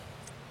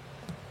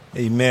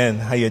Amen.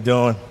 How you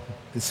doing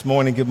this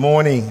morning? Good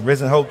morning,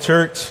 Risen Hope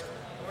Church.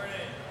 Good morning.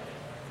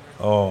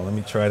 Oh, let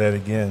me try that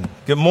again.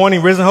 Good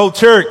morning, Risen Hope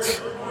Church.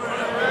 Good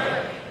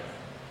morning.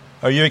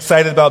 Are you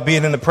excited about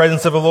being in the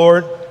presence of the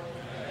Lord?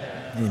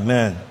 Amen.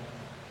 Amen.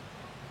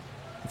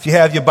 If you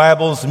have your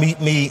Bibles,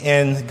 meet me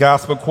in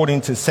Gospel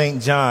according to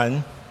St.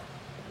 John,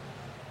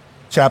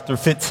 chapter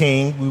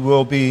 15. We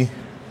will be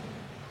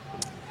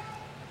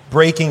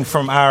breaking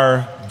from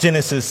our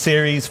Genesis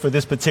series for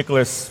this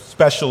particular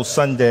special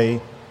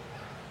Sunday.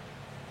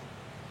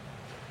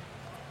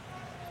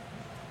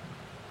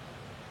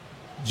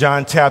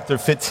 John chapter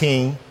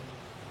 15.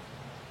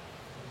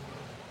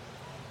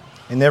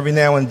 And every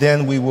now and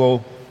then we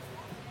will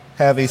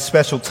have a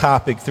special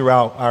topic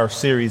throughout our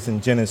series in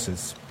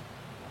Genesis.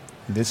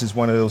 And this is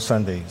one of those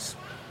Sundays.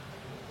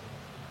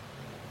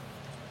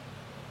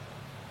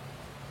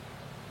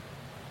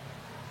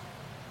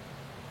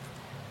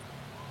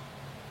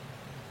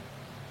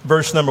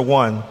 Verse number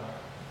 1.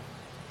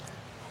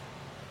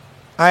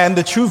 I am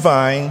the true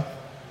vine,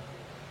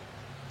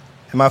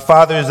 and my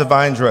Father is the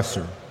vine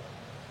dresser.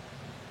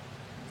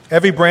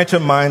 Every branch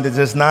of mine that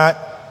does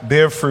not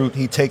bear fruit,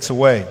 he takes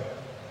away.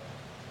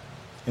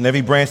 And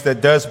every branch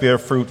that does bear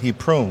fruit, he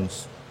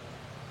prunes,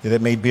 that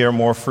it may bear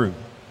more fruit.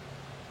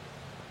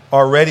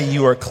 Already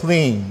you are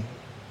clean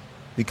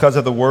because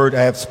of the word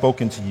I have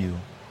spoken to you.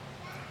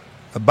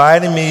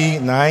 Abide in me,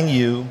 and I in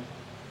you,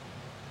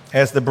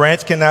 as the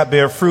branch cannot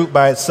bear fruit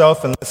by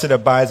itself unless it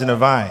abides in a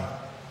vine.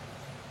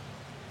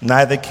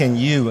 Neither can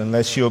you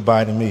unless you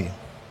abide in me.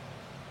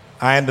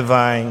 I am the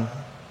vine,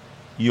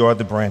 you are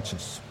the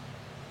branches.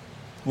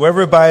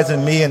 Whoever abides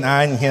in me and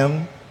I in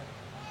him,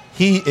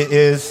 he it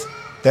is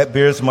that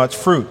bears much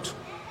fruit.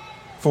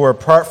 For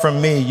apart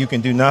from me, you can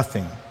do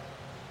nothing.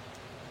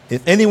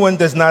 If anyone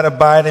does not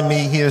abide in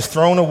me, he is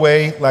thrown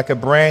away like a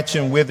branch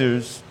and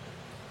withers,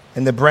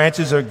 and the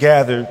branches are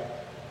gathered,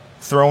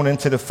 thrown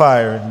into the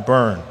fire and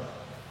burned.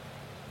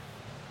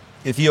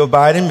 If you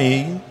abide in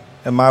me,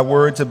 and my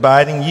words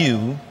abide in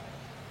you,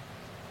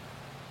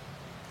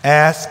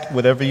 ask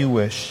whatever you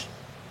wish,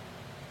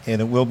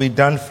 and it will be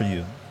done for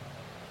you.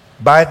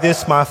 By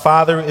this my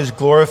Father is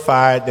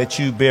glorified, that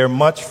you bear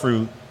much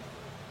fruit,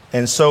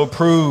 and so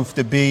prove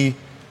to be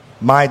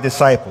my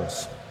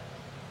disciples.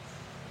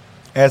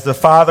 As the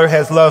Father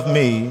has loved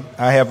me,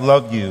 I have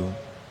loved you.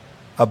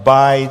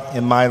 Abide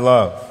in my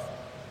love.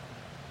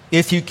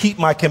 If you keep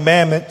my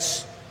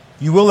commandments,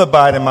 you will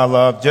abide in my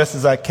love, just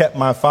as I kept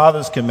my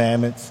Father's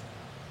commandments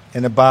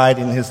and abide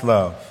in his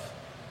love.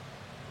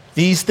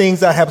 These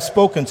things I have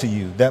spoken to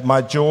you, that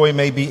my joy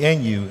may be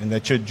in you and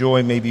that your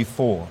joy may be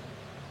full.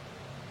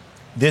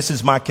 This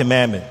is my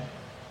commandment,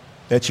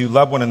 that you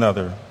love one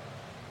another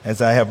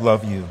as I have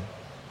loved you.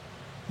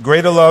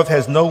 Greater love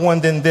has no one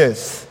than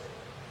this,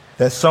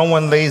 that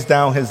someone lays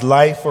down his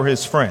life for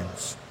his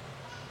friends.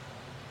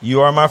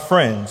 You are my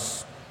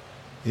friends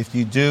if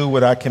you do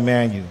what I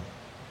command you.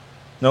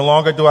 No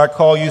longer do I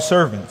call you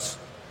servants,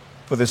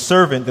 for the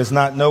servant does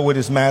not know what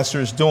his master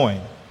is doing.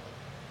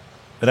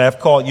 But I have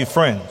called you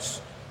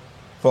friends.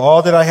 For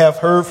all that I have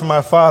heard from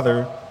my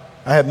Father,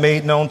 I have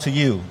made known to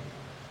you.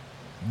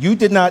 You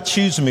did not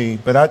choose me,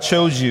 but I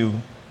chose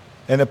you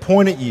and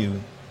appointed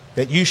you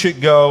that you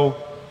should go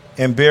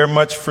and bear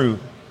much fruit,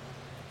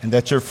 and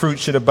that your fruit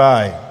should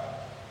abide,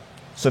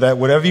 so that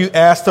whatever you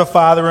ask the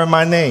Father in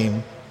my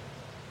name,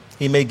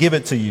 he may give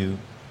it to you.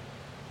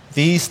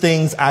 These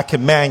things I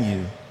command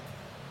you,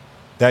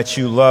 that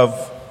you love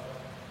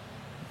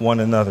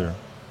one another.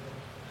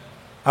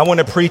 I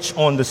want to preach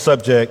on the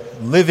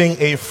subject, living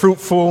a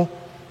fruitful,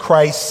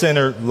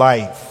 Christ-centered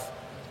life.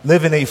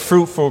 Living a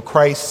fruitful,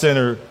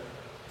 Christ-centered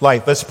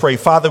life. Let's pray.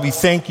 Father, we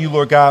thank you,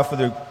 Lord God, for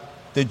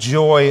the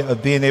joy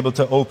of being able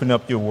to open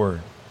up your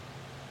word.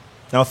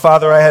 Now,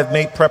 Father, I have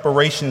made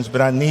preparations, but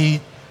I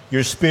need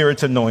your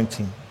Spirit's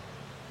anointing,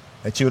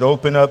 that you would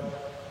open up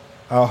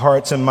our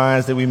hearts and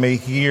minds that we may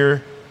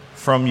hear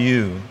from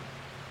you.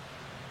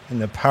 In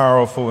the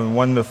powerful and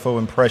wonderful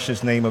and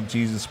precious name of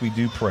Jesus, we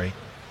do pray.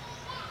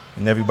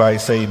 And everybody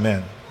say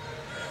amen.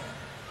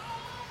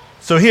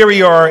 So here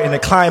we are in the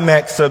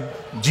climax of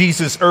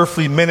Jesus'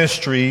 earthly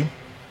ministry.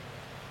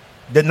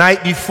 The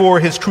night before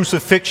his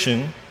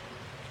crucifixion,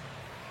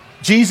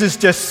 Jesus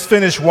just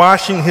finished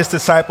washing his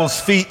disciples'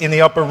 feet in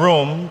the upper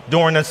room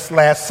during the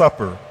Last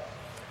Supper.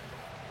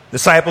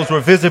 Disciples were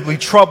visibly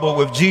troubled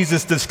with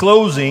Jesus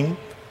disclosing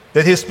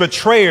that his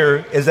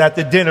betrayer is at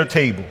the dinner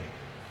table.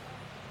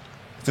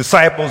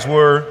 Disciples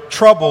were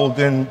troubled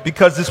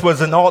because this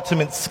was an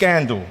ultimate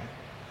scandal.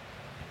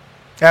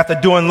 After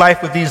doing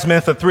life with these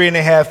men for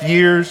 3.5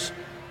 years,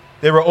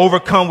 they were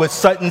overcome with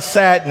sudden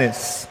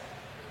sadness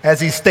as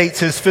he states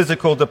his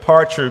physical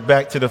departure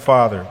back to the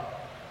Father.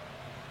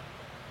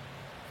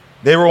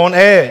 They were on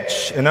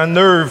edge and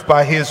unnerved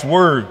by his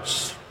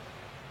words,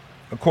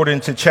 according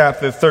to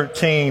chapter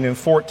 13 and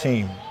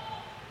 14.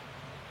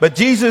 But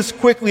Jesus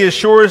quickly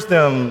assures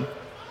them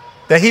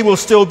that he will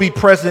still be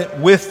present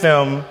with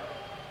them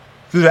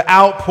through the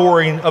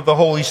outpouring of the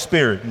Holy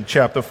Spirit in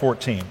chapter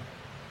 14.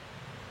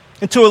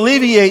 And to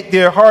alleviate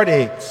their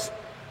heartaches,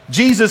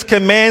 Jesus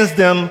commands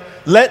them,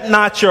 let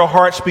not your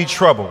hearts be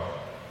troubled.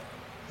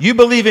 You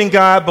believe in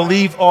God,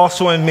 believe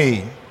also in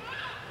me.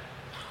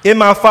 In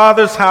my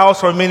Father's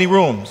house are many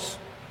rooms.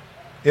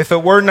 If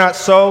it were not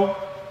so,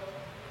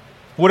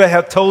 would I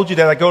have told you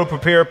that I go to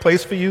prepare a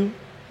place for you?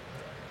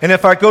 And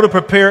if I go to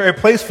prepare a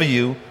place for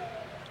you,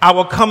 I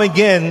will come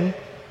again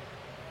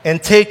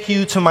and take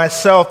you to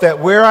myself, that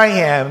where I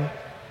am,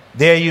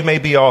 there you may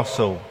be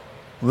also.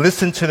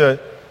 Listen to the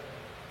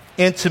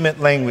intimate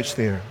language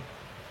there.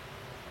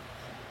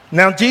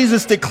 Now,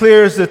 Jesus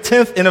declares the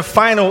 10th and the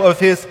final of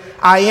his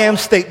I am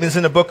statements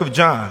in the book of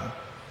John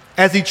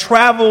as he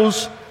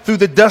travels through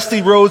the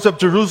dusty roads of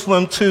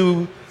Jerusalem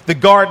to the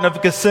Garden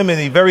of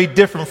Gethsemane, very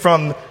different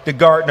from the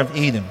Garden of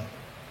Eden.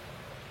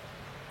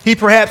 He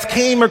perhaps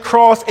came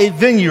across a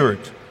vineyard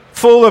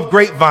full of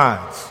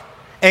grapevines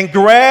and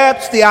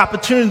grabs the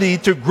opportunity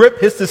to grip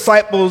his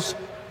disciples'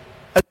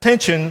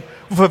 attention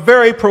with a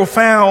very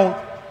profound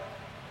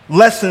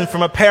lesson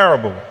from a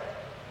parable.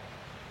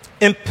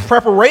 In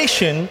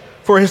preparation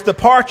for his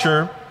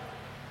departure,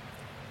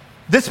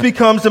 this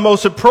becomes the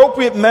most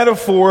appropriate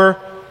metaphor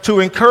to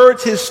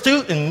encourage his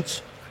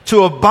students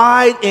to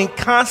abide in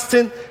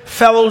constant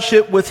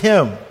fellowship with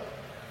him.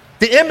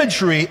 The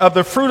imagery of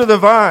the fruit of the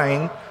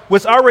vine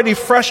was already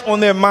fresh on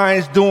their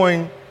minds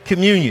during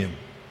communion.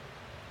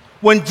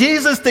 When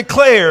Jesus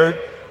declared,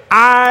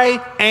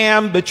 I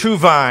am the true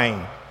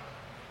vine,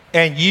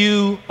 and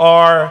you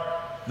are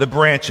the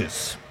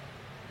branches.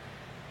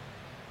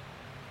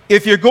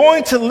 If you're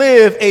going to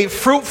live a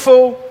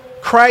fruitful,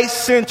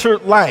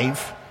 Christ-centered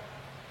life,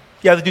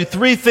 you have to do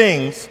three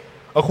things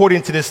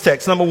according to this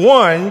text. Number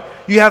one,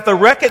 you have to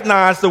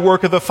recognize the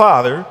work of the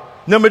Father.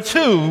 Number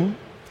two,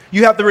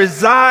 you have to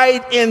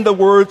reside in the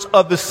words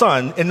of the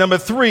Son. And number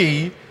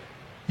three,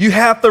 you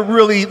have to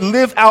really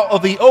live out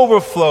of the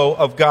overflow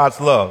of God's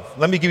love.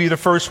 Let me give you the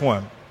first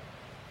one.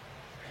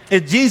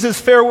 In Jesus'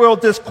 farewell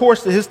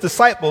discourse to his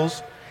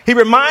disciples, he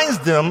reminds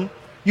them,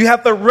 you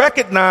have to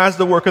recognize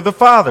the work of the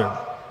Father.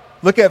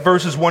 Look at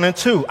verses 1 and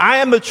 2. I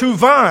am the true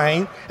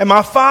vine, and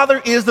my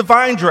Father is the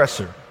vine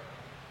dresser.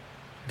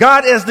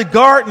 God, as the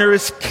gardener,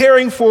 is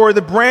caring for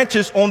the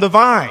branches on the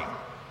vine.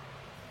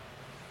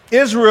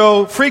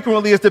 Israel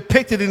frequently is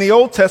depicted in the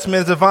Old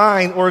Testament as a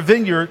vine or a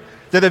vineyard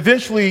that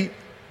eventually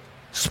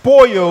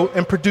spoil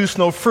and produce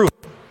no fruit.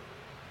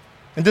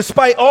 And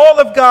despite all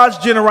of God's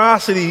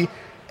generosity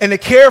and the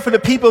care for the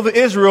people of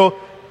Israel,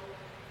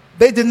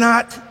 they did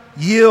not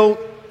yield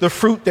the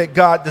fruit that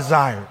God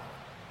desired.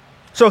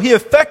 So he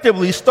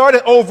effectively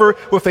started over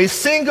with a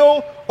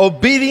single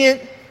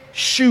obedient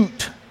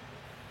shoot,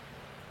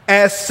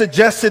 as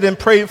suggested and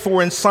prayed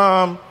for in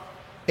Psalm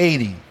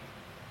 80.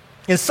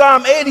 In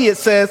Psalm 80 it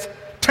says,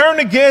 turn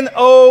again,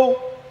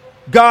 O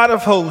God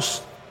of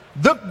hosts,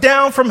 look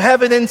down from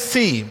heaven and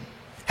see.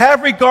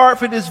 Have regard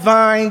for this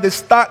vine, the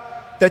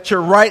stock that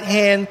your right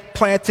hand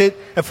planted,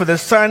 and for the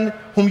son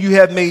whom you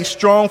have made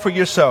strong for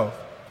yourself.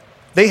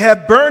 They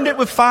have burned it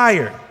with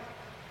fire.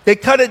 They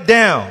cut it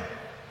down.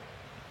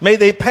 May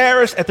they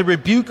perish at the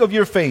rebuke of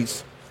your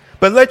face.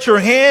 But let your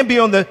hand be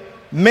on the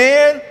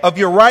man of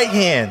your right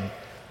hand,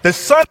 the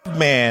Son of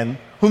Man,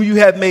 whom you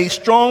have made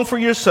strong for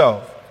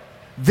yourself.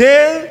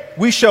 Then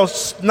we shall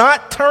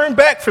not turn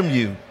back from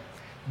you.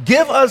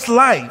 Give us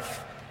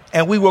life,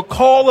 and we will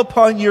call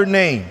upon your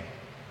name.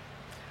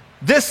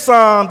 This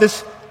psalm,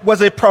 this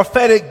was a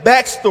prophetic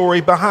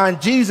backstory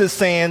behind Jesus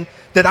saying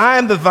that I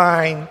am the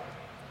vine,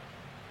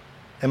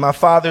 and my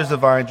Father is the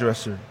vine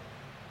dresser.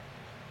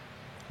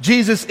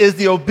 Jesus is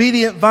the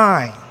obedient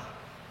vine.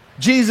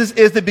 Jesus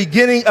is the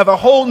beginning of a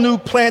whole new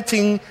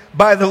planting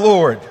by the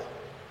Lord,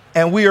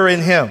 and we are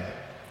in him.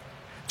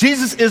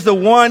 Jesus is the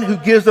one who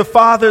gives the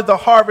Father the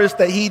harvest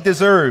that he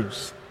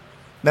deserves.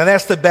 Now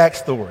that's the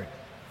backstory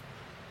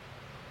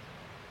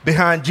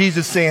behind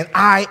Jesus saying,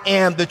 I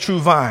am the true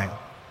vine.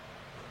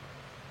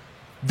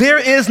 There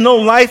is no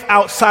life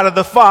outside of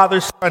the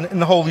Father, Son,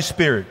 and the Holy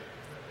Spirit.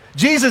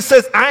 Jesus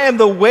says, I am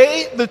the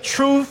way, the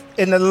truth,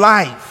 and the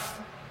life.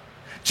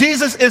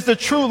 Jesus is the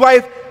true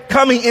life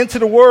coming into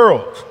the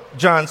world,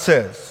 John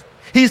says.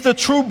 He's the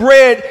true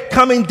bread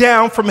coming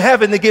down from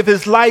heaven to give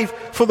his life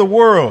for the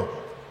world.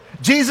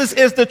 Jesus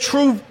is the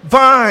true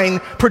vine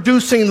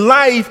producing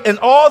life in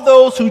all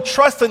those who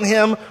trust in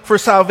him for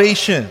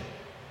salvation.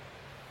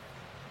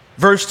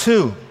 Verse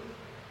 2,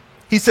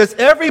 he says,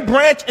 every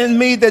branch in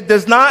me that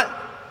does not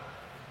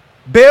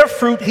bear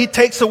fruit, he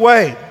takes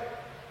away.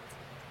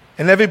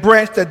 And every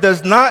branch that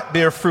does not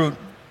bear fruit,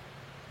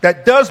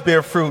 that does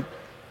bear fruit,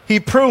 he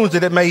prunes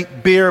that it may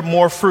bear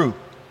more fruit.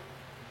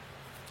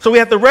 So we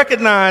have to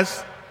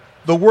recognize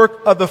the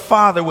work of the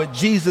Father with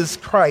Jesus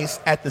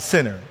Christ at the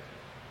center.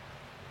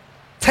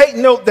 Take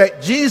note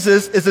that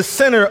Jesus is the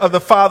center of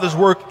the Father's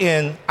work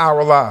in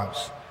our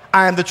lives.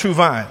 I am the true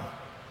vine.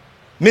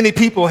 Many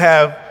people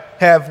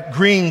have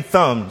green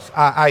thumbs.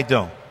 I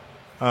don't.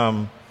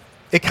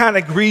 It kind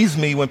of grieves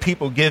me when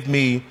people give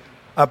me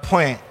a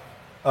plant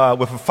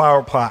with a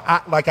flower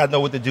pot, like I know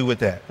what to do with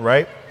that,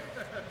 right?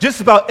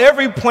 Just about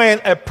every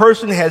plant a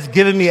person has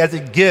given me as a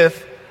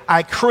gift,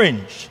 I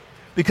cringe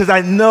because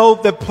I know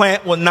the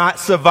plant will not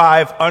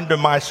survive under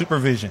my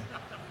supervision.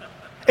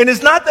 And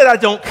it's not that I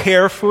don't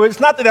care for it. It's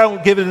not that I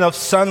don't give it enough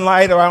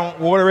sunlight or I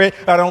don't water it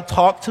or I don't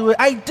talk to it.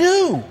 I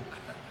do.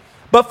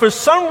 But for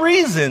some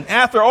reason,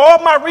 after all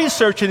my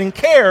researching and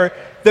care,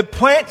 the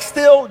plant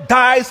still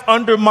dies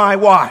under my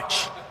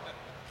watch.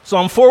 So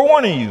I'm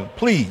forewarning you,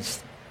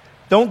 please,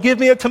 don't give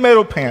me a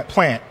tomato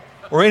plant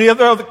or any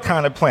other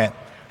kind of plant.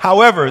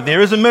 However, there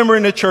is a member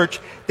in the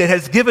church that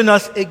has given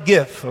us a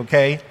gift,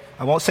 okay?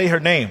 I won't say her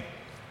name.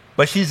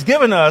 But she's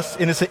given us,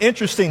 and it's an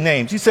interesting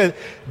name. She said,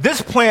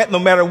 this plant, no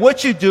matter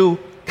what you do,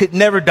 could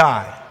never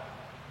die.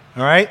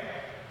 All right?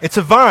 It's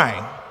a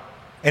vine,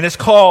 and it's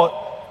called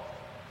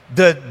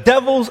the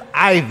devil's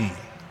ivy.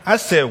 I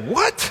said,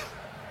 what?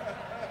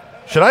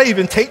 Should I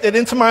even take that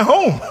into my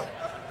home?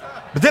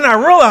 But then I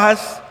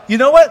realized, you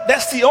know what?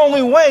 That's the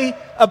only way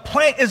a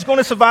plant is going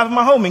to survive in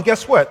my home. And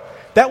guess what?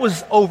 That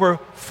was over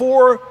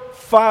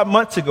 4-5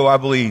 months ago, I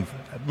believe.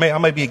 I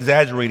might be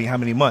exaggerating how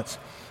many months.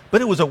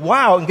 But it was a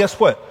while, and guess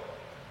what?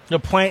 The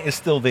plant is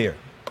still there.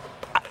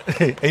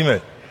 Amen.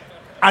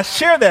 I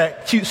share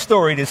that cute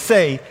story to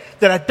say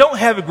that I don't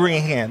have a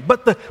green hand,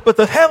 but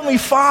the Heavenly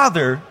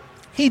Father,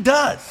 He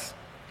does.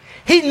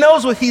 He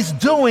knows what He's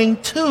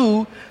doing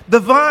to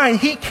the vine.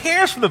 He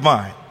cares for the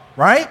vine,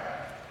 right?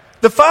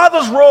 The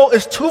Father's role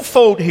is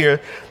twofold here.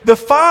 The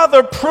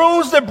Father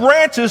prunes the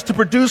branches to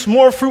produce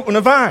more fruit on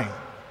the vine.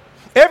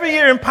 Every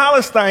year in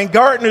Palestine,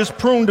 gardeners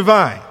prune the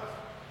vine.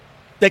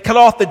 They cut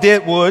off the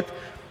dead wood,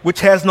 which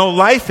has no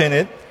life in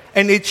it,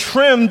 and they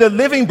trim the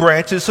living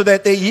branches so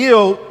that they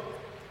yield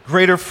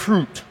greater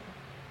fruit.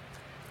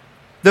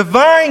 The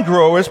vine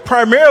growers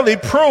primarily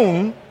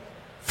prune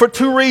for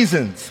two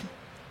reasons.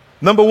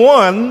 Number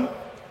one,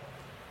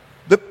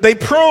 they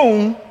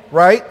prune,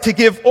 right, to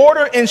give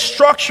order and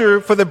structure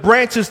for the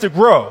branches to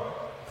grow.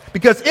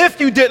 Because if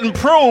you didn't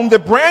prune, the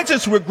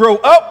branches would grow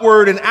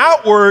upward and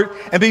outward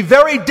and be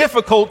very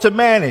difficult to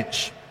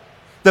manage.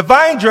 The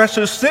vine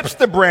dresser snips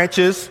the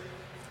branches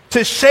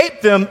to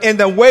shape them in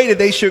the way that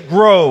they should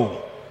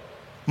grow,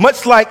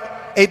 much like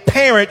a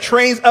parent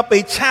trains up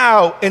a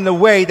child in the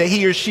way that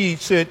he or she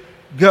should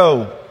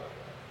go.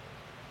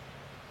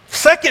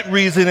 Second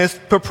reason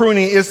for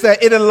pruning is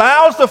that it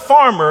allows the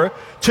farmer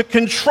to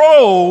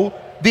control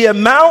the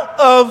amount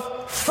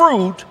of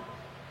fruit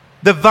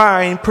the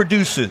vine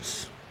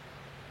produces.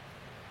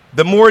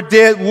 The more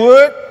dead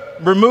wood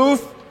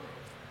removed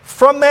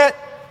from that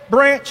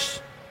branch,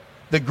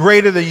 the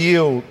greater the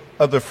yield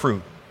of the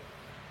fruit.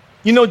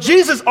 You know,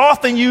 Jesus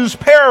often used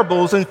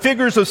parables and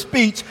figures of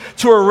speech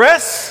to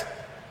arrest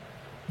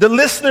the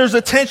listener's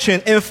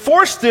attention and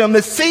force them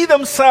to see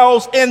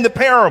themselves in the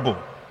parable.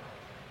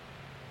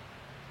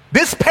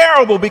 This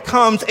parable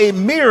becomes a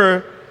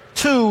mirror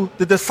to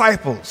the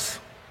disciples.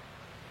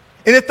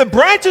 And if the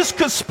branches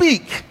could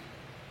speak,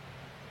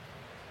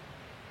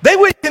 they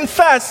would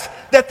confess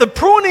that the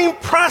pruning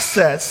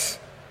process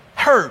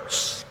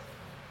hurts.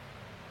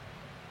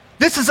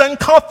 This is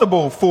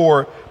uncomfortable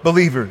for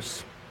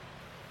believers.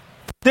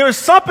 There is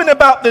something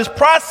about this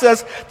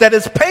process that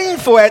is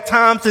painful at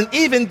times and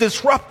even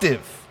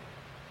disruptive.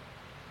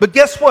 But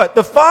guess what?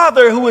 The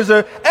Father, who is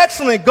an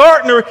excellent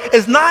gardener,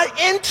 is not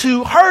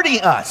into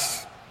hurting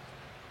us,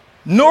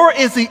 nor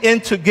is He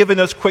into giving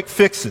us quick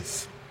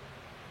fixes.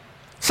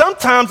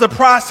 Sometimes the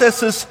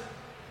process is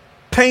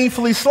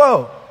painfully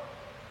slow.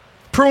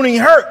 Pruning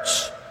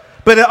hurts,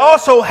 but it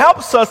also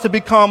helps us to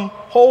become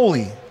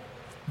holy.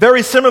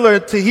 Very similar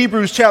to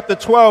Hebrews chapter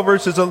 12,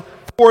 verses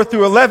 4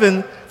 through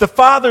 11, the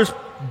Father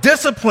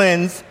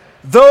disciplines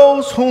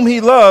those whom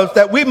He loves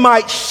that we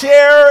might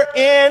share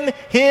in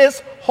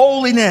His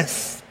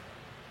holiness.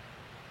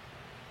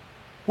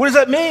 What does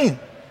that mean?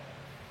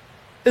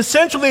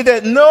 Essentially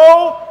that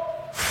no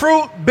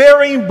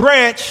fruit-bearing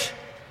branch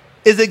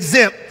is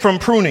exempt from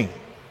pruning.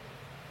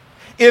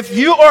 If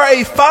you are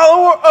a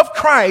follower of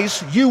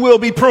Christ, you will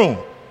be pruned.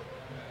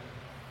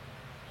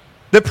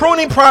 The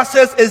pruning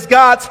process is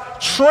God's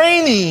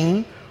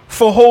training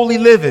for holy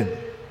living.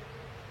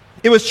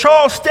 It was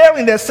Charles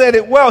Stanley that said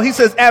it well. He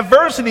says,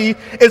 adversity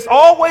is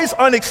always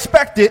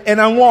unexpected and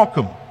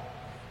unwelcome.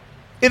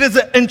 It is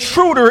an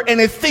intruder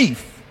and a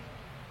thief.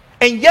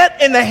 And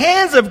yet, in the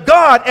hands of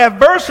God,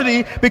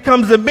 adversity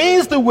becomes the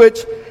means through which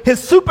His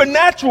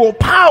supernatural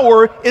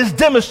power is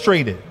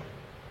demonstrated.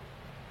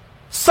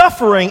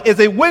 Suffering is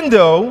a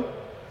window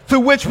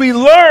through which we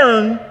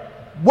learn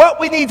what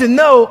we need to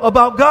know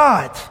about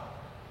God.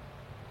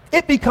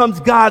 It becomes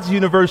God's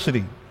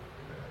university.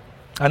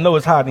 I know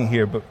it's hot in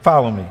here, but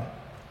follow me.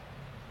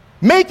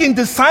 Making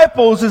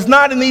disciples is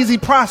not an easy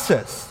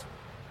process.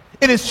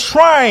 It is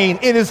trying,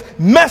 it is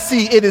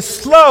messy, it is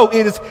slow,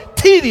 it is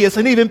tedious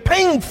and even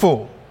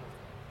painful.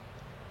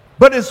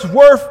 But it's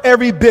worth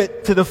every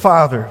bit to the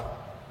Father.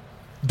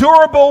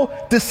 Durable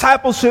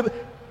discipleship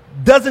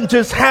doesn't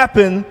just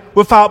happen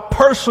without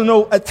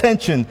personal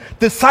attention.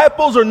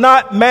 Disciples are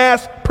not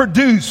mass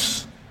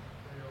produced.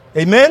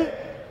 Amen?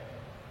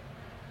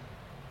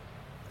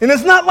 And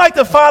it's not like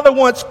the Father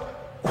wants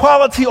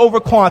quality over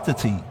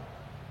quantity.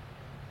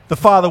 The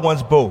Father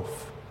wants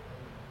both.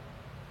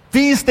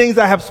 These things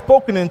I have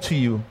spoken unto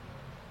you,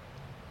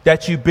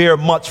 that you bear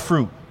much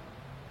fruit.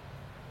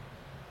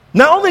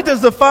 Not only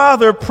does the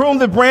Father prune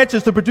the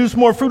branches to produce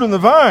more fruit on the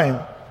vine,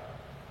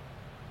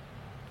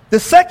 the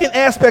second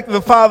aspect of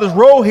the Father's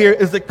role here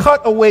is to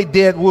cut away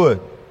dead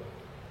wood.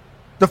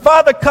 The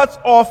Father cuts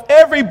off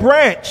every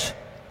branch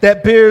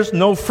that bears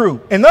no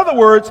fruit. In other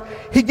words,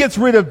 he gets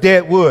rid of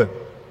dead wood.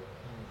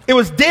 It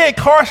was D.A.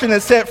 Carson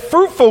that said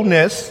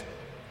fruitfulness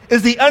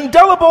is the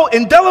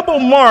indelible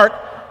mark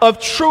of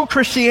true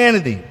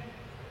Christianity.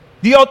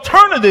 The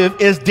alternative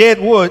is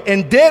dead wood,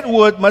 and dead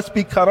wood must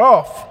be cut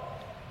off.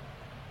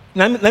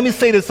 Now, let me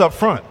say this up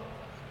front,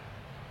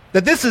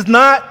 that this is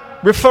not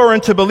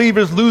referring to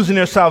believers losing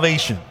their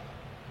salvation.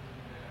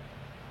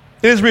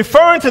 It is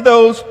referring to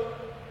those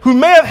who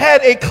may have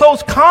had a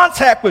close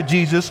contact with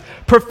Jesus,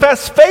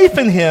 professed faith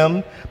in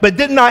him, but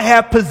did not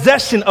have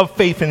possession of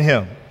faith in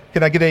him.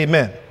 Can I get an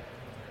amen?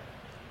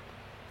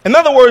 In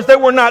other words, they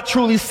were not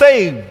truly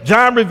saved.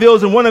 John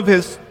reveals in one of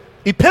his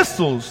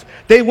epistles,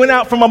 they went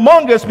out from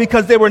among us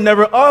because they were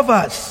never of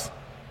us.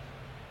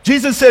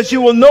 Jesus says,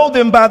 you will know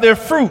them by their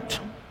fruit.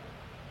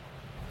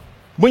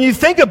 When you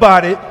think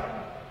about it,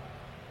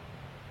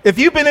 if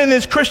you've been in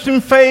this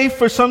Christian faith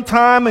for some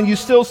time and you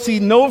still see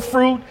no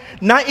fruit,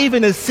 not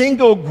even a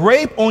single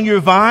grape on your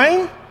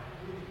vine,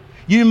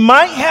 you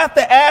might have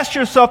to ask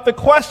yourself the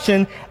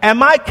question,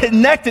 am I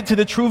connected to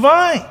the true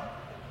vine?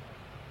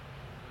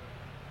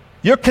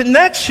 Your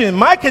connection,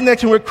 my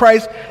connection with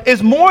Christ,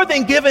 is more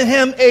than giving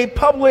him a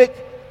public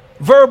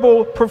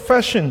verbal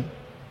profession.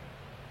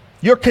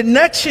 Your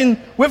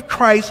connection with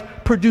Christ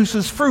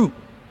produces fruit.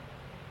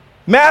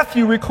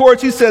 Matthew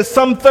records, he says,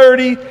 some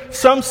 30,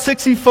 some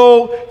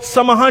 60-fold,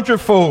 some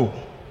 100-fold.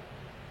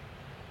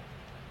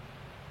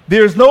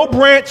 There is no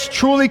branch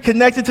truly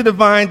connected to the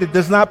vine that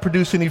does not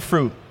produce any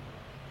fruit.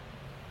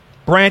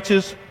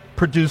 Branches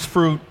produce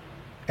fruit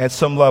at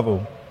some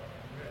level.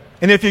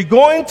 And if you're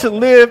going to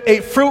live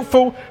a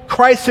fruitful,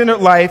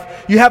 Christ-centered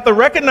life, you have to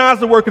recognize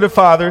the work of the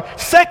Father.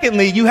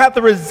 Secondly, you have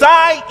to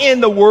reside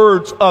in the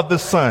words of the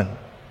Son.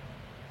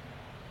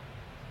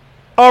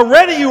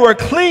 Already you are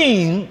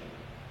clean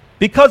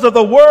because of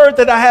the word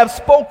that I have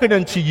spoken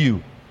unto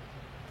you.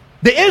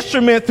 The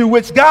instrument through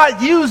which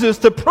God uses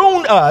to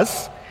prune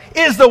us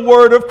is the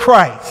word of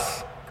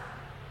Christ.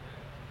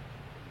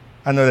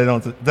 I know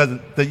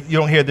you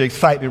don't hear the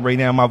excitement right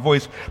now in my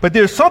voice, but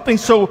there's something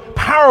so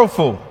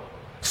powerful,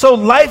 so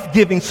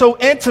life-giving, so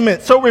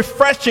intimate, so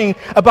refreshing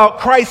about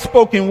Christ's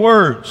spoken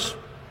words.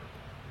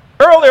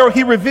 Earlier,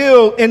 he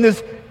revealed in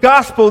this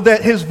gospel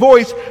that his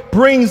voice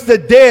brings the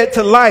dead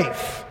to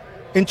life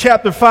in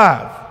chapter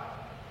 5.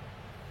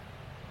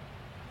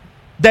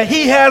 That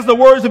he has the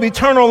words of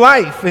eternal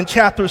life in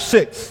chapter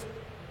 6.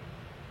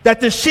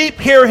 That the sheep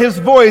hear his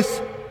voice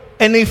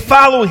and they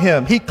follow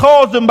him. He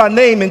calls them by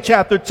name in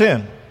chapter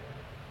 10.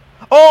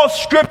 All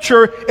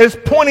scripture is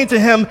pointing to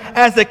him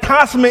as the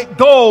consummate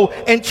goal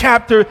in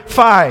chapter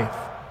 5.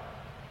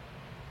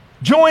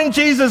 During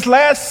Jesus'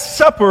 Last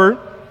Supper,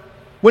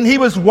 when he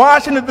was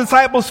washing the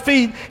disciples'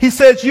 feet, he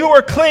says, you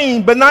are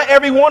clean, but not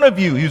every one of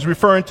you. He was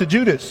referring to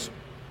Judas.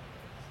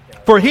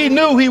 For he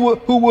knew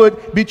who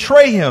would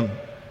betray him.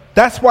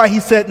 That's why he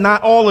said,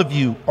 not all of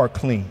you are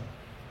clean.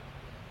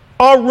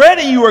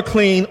 Already you are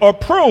clean or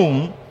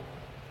pruned,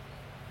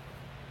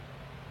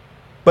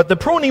 but the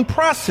pruning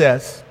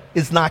process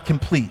is not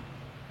complete.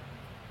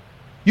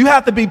 You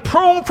have to be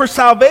pruned for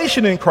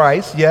salvation in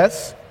Christ,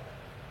 yes,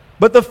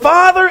 but the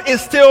Father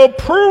is still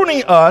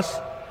pruning us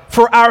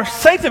for our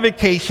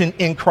sanctification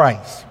in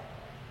Christ.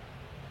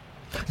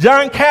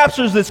 John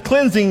captures this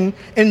cleansing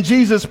in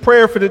Jesus'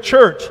 prayer for the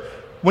church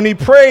when he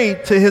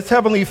prayed to his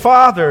heavenly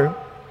Father,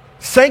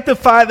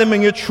 sanctify them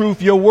in your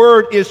truth, your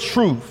word is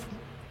truth.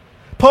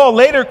 Paul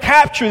later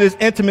captured this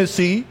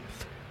intimacy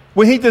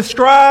when he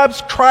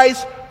describes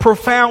Christ's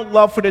profound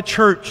love for the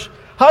church.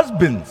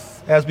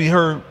 Husbands, as we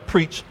heard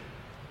preach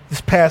this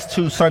past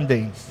 2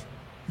 Sundays,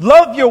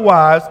 love your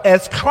wives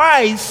as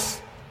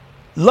Christ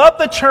loved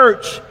the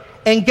church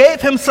and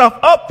gave himself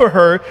up for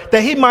her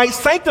that he might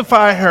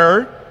sanctify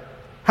her.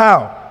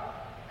 How?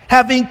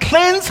 Having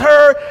cleansed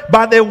her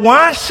by the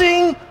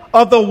washing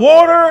of the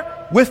water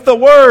with the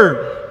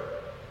word.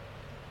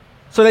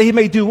 So that he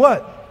may do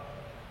what?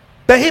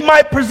 That he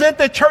might present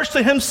the church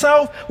to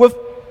himself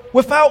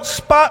without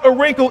spot or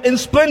wrinkle in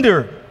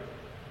splendor,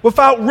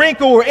 without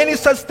wrinkle or any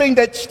such thing,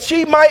 that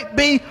she might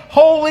be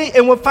holy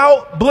and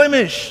without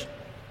blemish.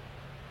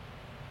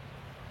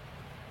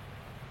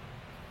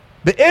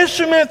 The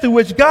instrument through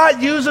which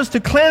God uses to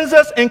cleanse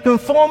us and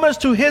conform us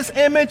to his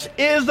image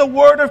is the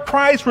word of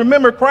Christ.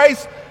 Remember,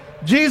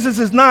 Jesus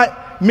is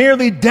not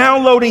merely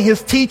downloading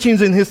his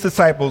teachings in his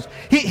disciples.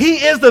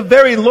 He is the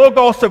very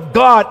Logos of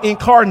God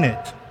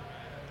incarnate,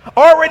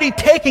 already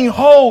taking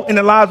hold in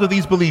the lives of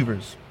these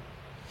believers.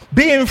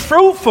 Being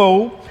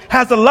fruitful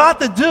has a lot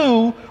to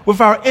do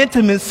with our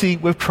intimacy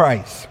with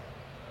Christ.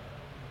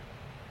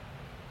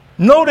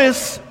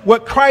 Notice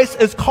what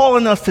Christ is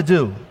calling us to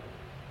do.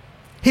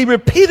 He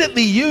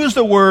repeatedly used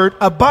the word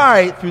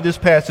abide through this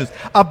passage.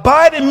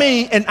 Abide in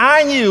me and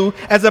I in you,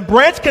 as a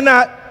branch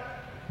cannot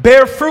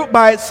bear fruit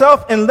by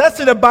itself unless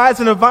it abides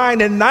in the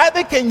vine, and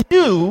neither can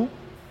you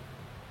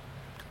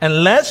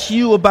unless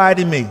you abide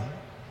in me.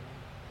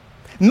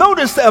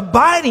 Notice the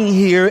abiding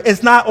here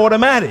is not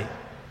automatic.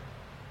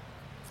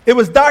 It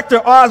was Dr.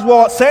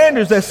 Oswald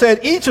Sanders that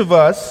said each of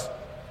us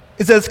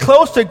is as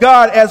close to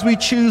God as we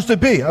choose to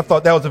be. I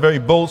thought that was a very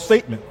bold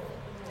statement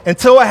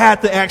until I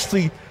had to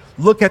actually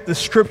look at the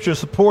scripture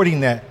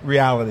supporting that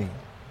reality.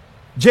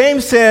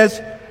 James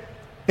says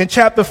in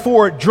chapter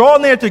 4, draw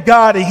near to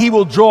God and he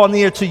will draw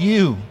near to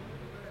you.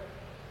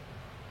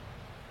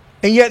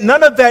 And yet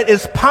none of that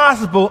is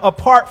possible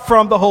apart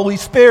from the Holy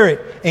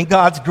Spirit and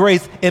God's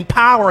grace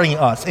empowering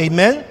us.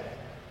 Amen?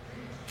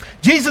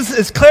 Jesus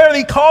is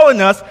clearly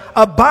calling us,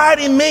 abide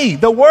in me.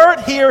 The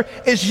word here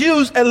is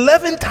used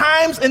 11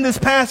 times in this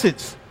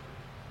passage.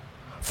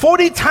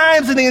 40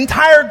 times in the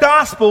entire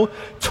gospel,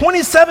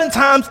 27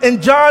 times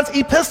in John's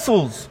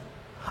epistles.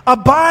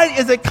 Abide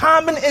is a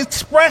common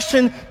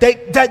expression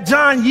that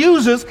John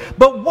uses,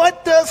 but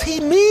what does he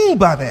mean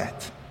by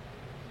that?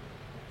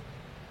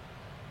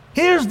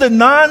 Here's the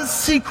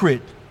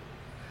non-secret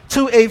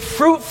to a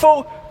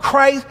fruitful,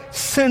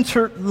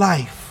 Christ-centered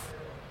life.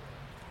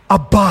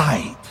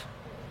 Abide.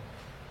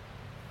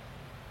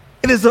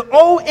 It is an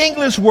old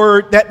English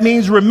word that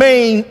means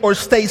remain or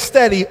stay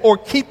steady or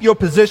keep your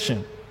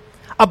position.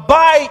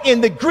 Abide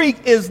in the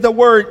Greek is the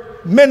word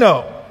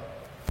meno.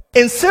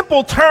 In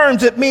simple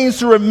terms, it means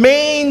to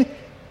remain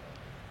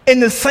in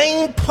the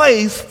same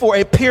place for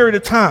a period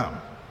of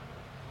time.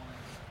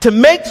 To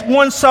make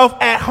oneself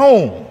at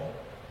home.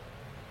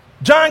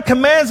 John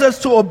commands us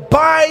to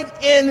abide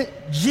in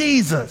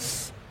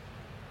Jesus.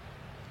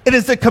 It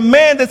is a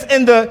command that's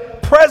in the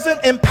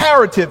present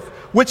imperative,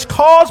 which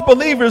calls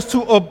believers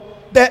to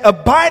that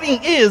abiding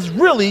is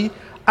really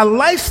a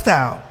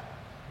lifestyle,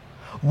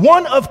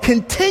 one of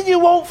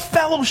continual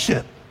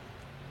fellowship,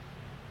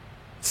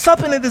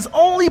 something that is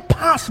only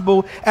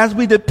possible as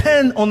we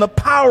depend on the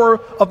power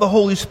of the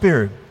Holy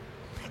Spirit.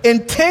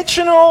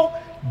 Intentional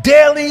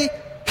daily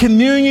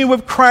communion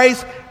with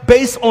Christ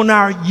based on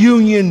our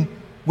union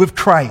with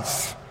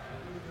Christ.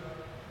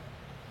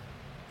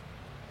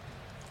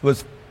 It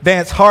was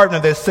Vance Hardner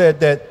that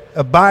said that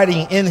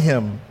abiding in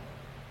him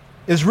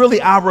is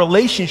really our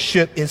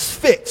relationship is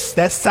fixed.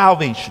 That's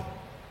salvation.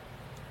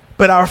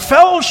 But our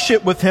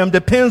fellowship with him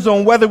depends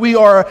on whether we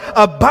are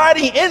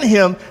abiding in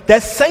him.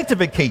 That's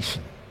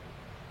sanctification.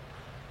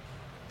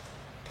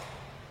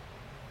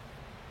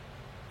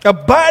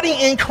 Abiding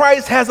in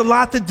Christ has a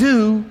lot to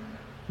do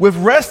with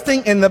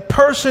resting in the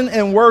person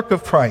and work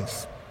of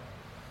Christ.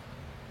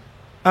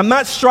 I'm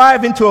not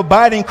striving to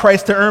abide in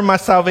Christ to earn my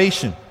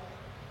salvation.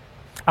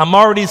 I'm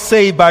already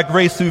saved by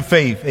grace through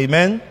faith.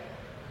 Amen?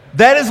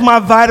 That is my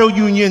vital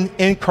union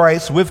in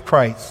Christ, with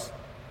Christ.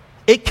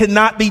 It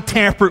cannot be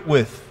tampered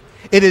with.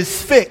 It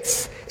is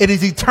fixed. It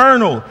is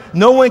eternal.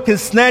 No one can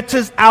snatch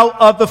us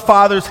out of the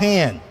Father's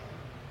hand.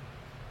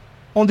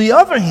 On the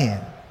other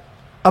hand,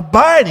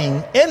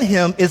 abiding in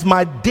him is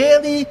my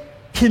daily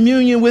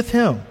communion with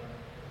him.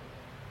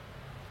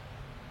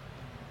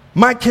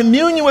 My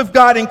communion with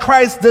God in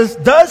Christ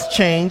does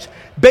change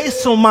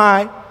based on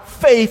my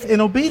faith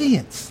and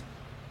obedience.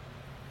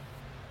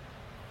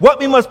 What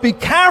we must be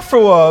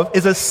careful of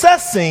is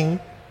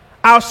assessing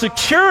our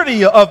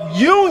security of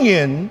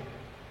union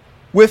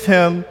with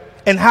him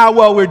and how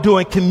well we're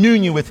doing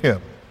communion with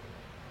him.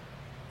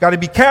 Got to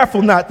be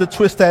careful not to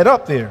twist that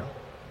up there.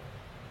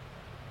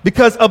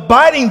 Because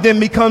abiding then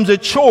becomes a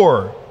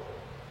chore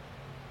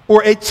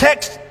or a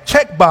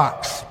check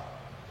box.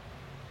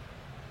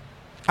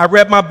 I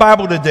read my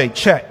Bible today,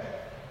 check.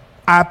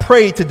 I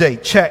prayed today,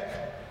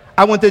 check.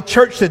 I went to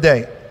church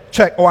today,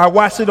 check. Or I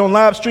watched it on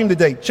live stream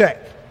today, check.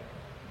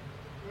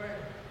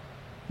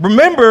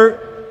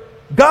 Remember,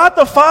 God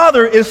the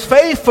Father is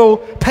faithful,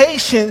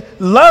 patient,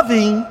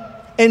 loving,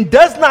 and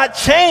does not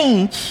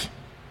change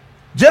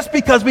just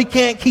because we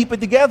can't keep it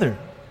together.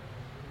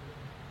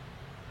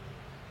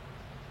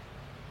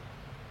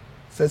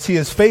 It says he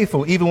is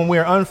faithful even when we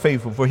are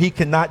unfaithful, for he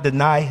cannot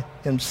deny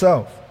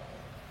himself.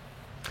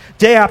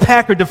 J.I.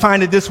 Packer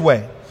defined it this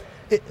way.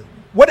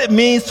 What it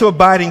means to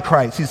abide in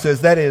Christ, he says,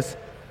 that is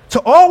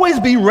to always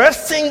be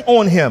resting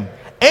on him,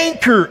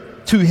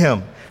 anchored to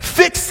him,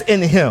 fixed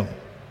in him,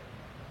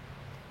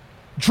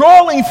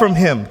 drawing from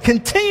him,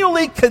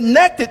 continually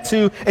connected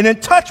to and in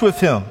touch with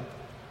him.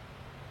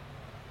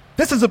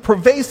 This is a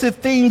pervasive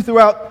theme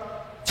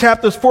throughout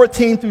chapters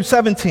 14 through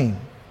 17.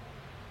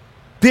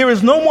 There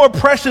is no more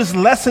precious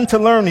lesson to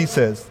learn, he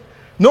says.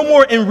 No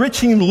more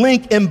enriching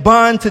link and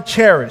bond to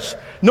cherish.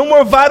 No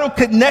more vital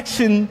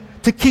connection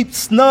to keep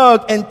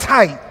snug and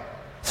tight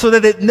so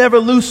that it never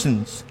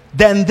loosens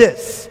than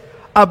this.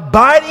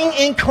 Abiding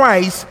in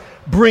Christ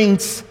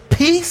brings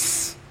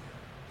peace,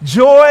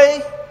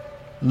 joy,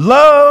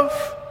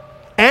 love,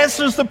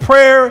 answers to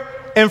prayer,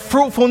 and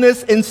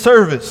fruitfulness in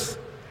service.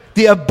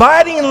 The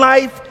abiding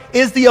life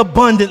is the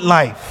abundant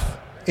life.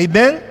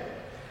 Amen?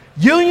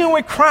 Union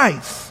with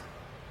Christ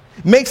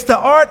makes the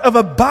art of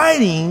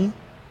abiding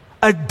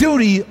a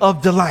duty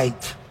of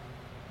delight.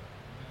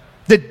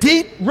 The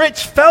deep,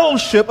 rich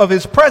fellowship of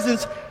his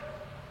presence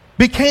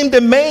became the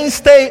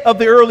mainstay of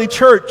the early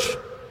church.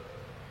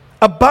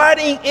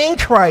 Abiding in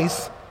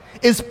Christ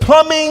is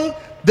plumbing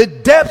the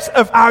depths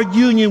of our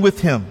union with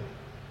him.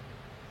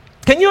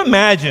 Can you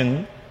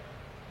imagine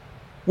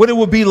what it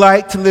would be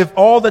like to live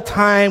all the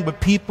time with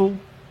people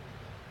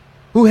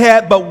who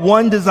had but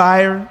one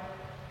desire,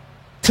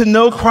 to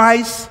know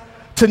Christ,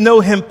 to know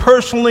him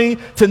personally,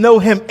 to know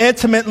him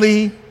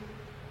intimately,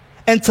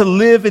 and to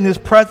live in his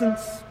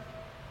presence?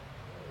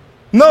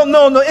 No.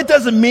 It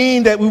doesn't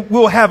mean that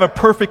we'll have a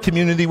perfect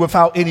community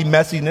without any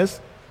messiness.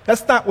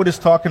 That's not what it's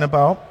talking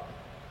about.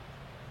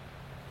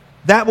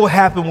 That will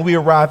happen when we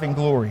arrive in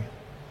glory.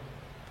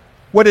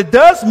 What it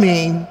does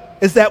mean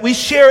is that we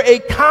share a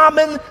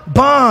common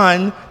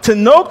bond to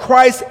know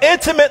Christ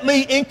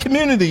intimately in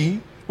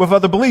community with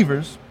other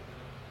believers,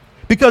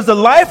 because the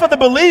life of the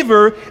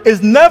believer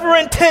is never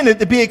intended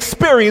to be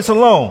experienced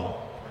alone.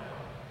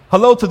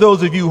 Hello to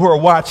those of you who are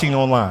watching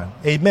online.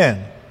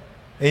 Amen.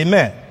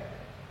 Amen.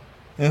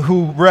 And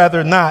who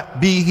rather not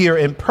be here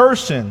in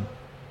person,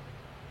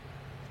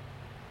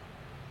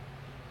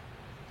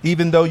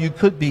 even though you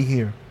could be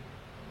here.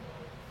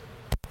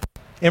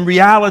 In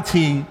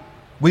reality,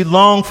 we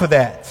long for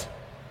that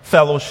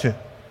fellowship.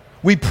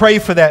 We pray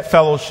for that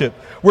fellowship.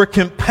 We're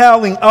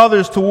compelling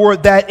others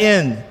toward that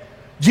end.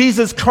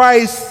 Jesus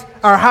Christ,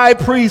 our high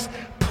priest,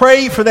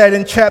 prayed for that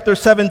in chapter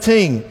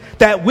 17,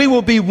 that we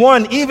will be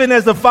one, even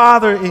as the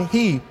Father and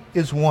he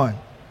is one.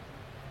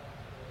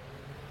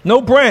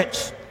 No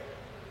branch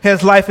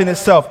has life in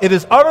itself. It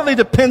is utterly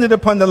dependent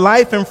upon the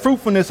life and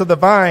fruitfulness of the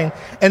vine,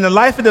 and the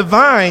life of the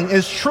vine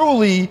is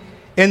truly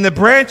in the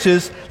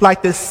branches,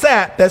 like the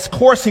sap that's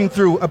coursing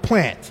through a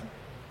plant.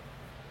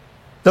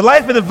 The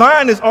life of the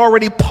vine is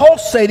already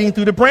pulsating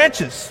through the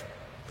branches.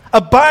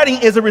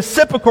 Abiding is a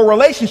reciprocal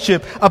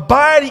relationship.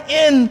 Abiding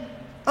in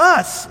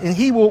us, and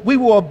we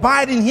will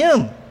abide in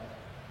him.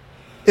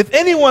 If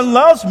anyone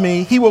loves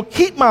me, he will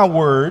keep my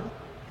word,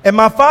 and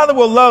my Father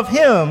will love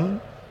him,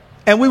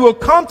 and we will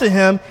come to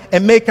him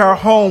and make our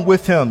home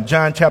with him.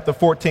 John chapter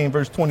 14,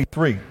 verse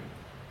 23.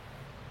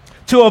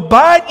 To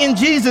abide in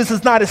Jesus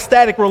is not a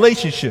static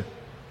relationship,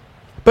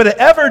 but an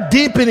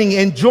ever-deepening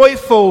and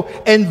joyful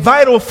and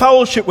vital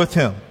fellowship with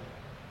him.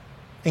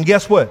 And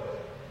guess what?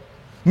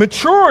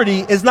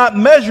 Maturity is not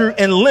measured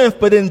in length,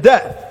 but in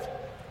depth.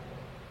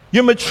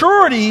 Your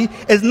maturity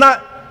is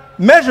not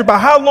measured by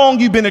how long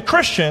you've been a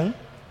Christian,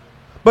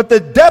 but the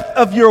depth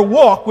of your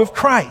walk with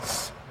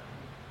Christ.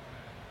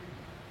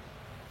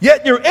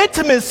 Yet your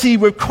intimacy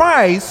with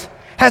Christ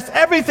has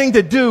everything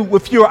to do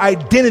with your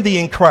identity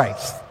in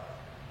Christ.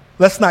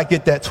 Let's not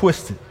get that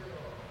twisted.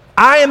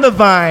 I am the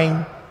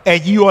vine,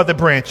 and you are the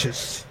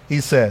branches, he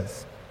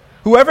says.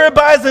 Whoever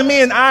abides in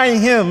me and I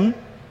in him,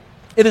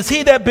 it is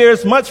he that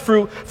bears much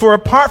fruit, for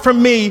apart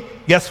from me,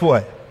 guess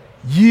what?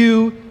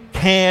 You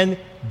can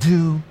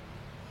do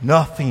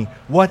nothing.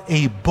 What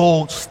a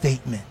bold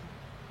statement.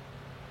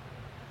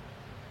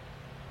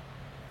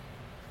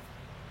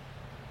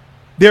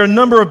 There are a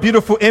number of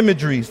beautiful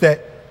imageries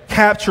that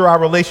capture our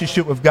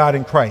relationship with God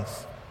in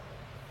Christ.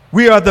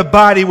 We are the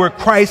body where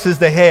Christ is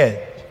the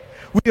head.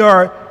 We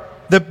are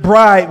the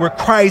bride where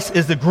Christ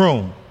is the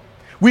groom.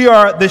 We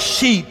are the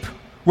sheep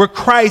where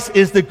Christ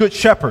is the good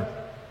shepherd.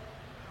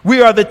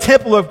 We are the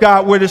temple of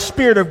God where the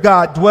Spirit of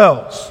God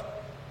dwells.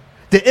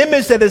 The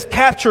image that is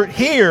captured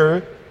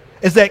here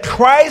is that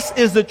Christ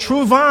is the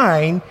true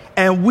vine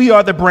and we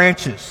are the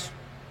branches.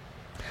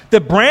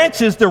 The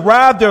branches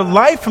derive their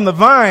life from the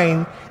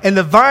vine, and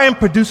the vine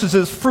produces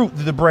its fruit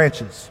through the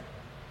branches.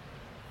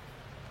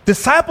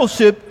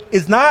 Discipleship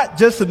is not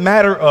just a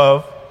matter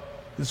of,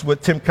 this is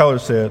what Tim Keller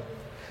said,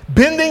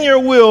 bending your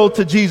will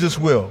to Jesus'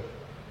 will.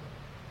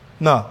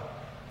 No.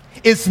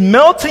 It's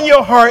melting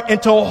your heart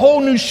into a whole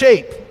new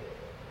shape.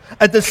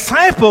 A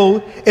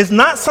disciple is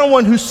not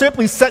someone who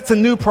simply sets a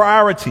new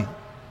priority.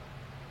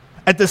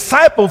 A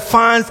disciple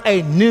finds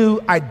a new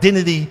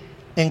identity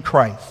in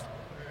Christ.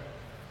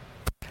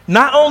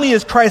 Not only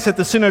is Christ at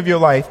the center of your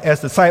life as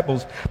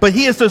disciples, but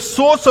he is the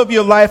source of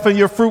your life and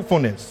your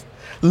fruitfulness.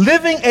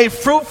 Living a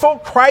fruitful,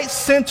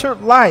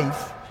 Christ-centered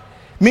life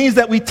means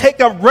that we take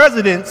up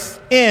residence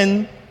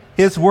in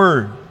his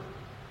word.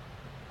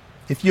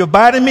 If you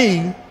abide in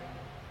me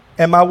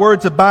and my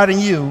words abide in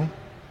you,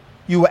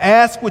 you will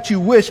ask what you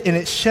wish and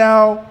it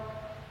shall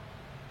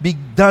be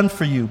done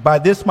for you. By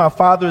this my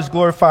Father is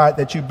glorified,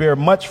 that you bear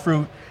much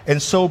fruit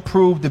and so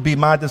prove to be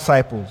my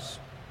disciples.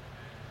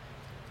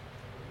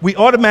 We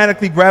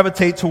automatically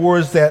gravitate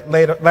towards that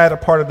latter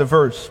part of the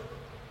verse.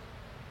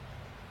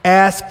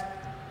 Ask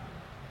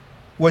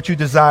what you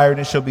desire and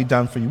it shall be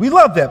done for you. We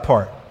love that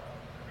part.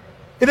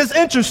 It is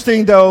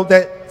interesting, though,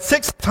 that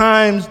 6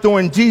 times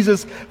during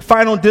Jesus'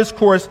 final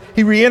discourse,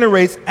 he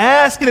reiterates,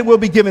 ask and it will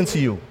be given to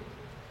you.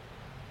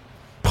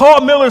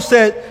 Paul Miller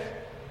said,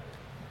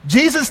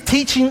 Jesus'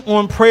 teaching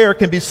on prayer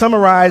can be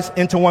summarized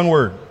into one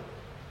word: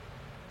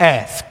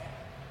 ask.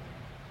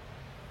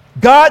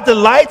 God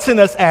delights in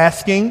us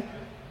asking,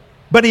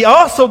 but he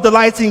also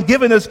delights in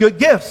giving us good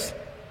gifts.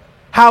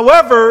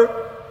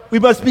 However, we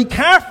must be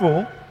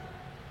careful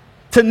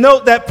to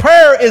note that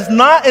prayer is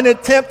not an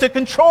attempt to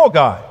control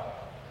God.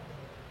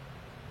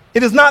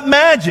 It is not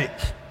magic.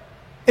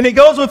 And it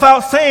goes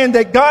without saying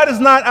that God is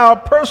not our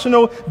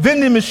personal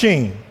vending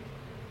machine.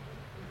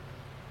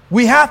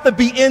 We have to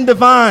be in the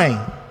vine.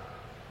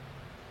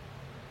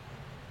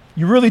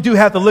 You really do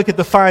have to look at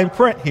the fine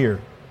print here.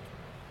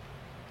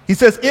 He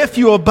says, if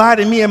you abide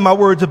in me and my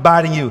words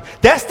abide in you.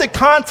 That's the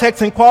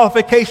context and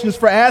qualifications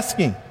for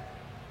asking.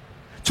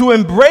 To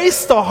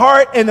embrace the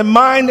heart and the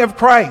mind of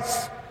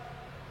Christ.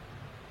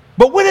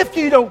 But what if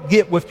you don't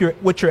get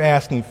what you're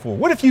asking for?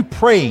 What if you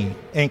prayed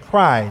and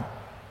cried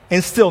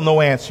and still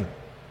no answer?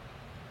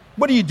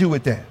 What do you do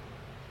with that?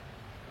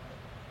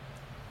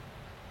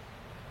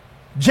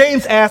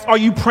 James asks, are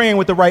you praying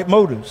with the right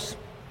motives?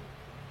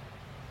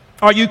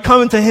 Are you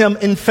coming to him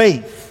in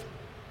faith?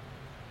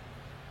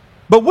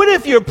 But what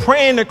if you're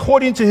praying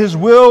according to his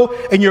will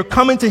and you're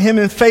coming to him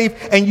in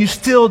faith and you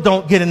still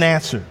don't get an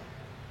answer?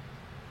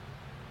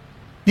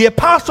 The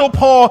Apostle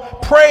Paul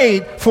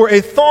prayed for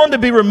a thorn to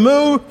be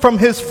removed from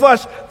his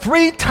flesh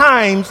 3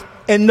 times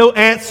and no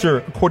answer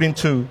according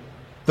to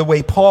the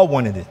way Paul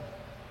wanted it.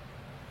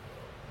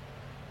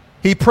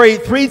 He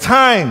prayed 3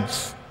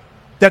 times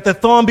that the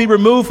thorn be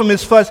removed from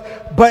his flesh,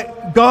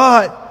 but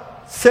God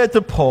said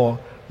to Paul,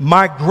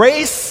 my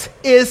grace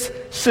is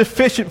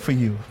sufficient for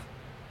you.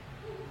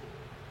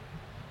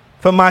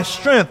 For my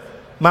strength,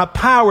 my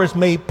power is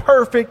made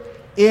perfect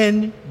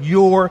in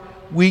your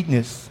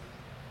weakness.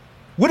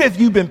 What if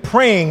you've been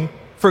praying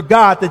for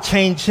God to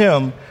change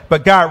him,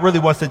 but God really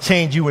wants to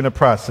change you in the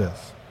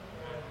process?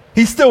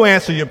 He still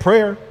answers your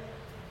prayer.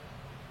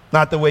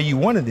 Not the way you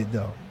wanted it,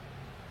 though.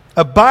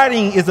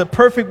 Abiding is a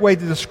perfect way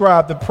to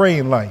describe the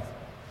praying life.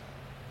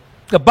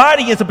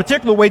 Abiding is a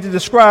particular way to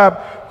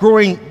describe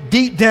growing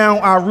deep down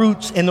our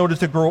roots in order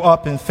to grow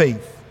up in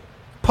faith.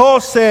 Paul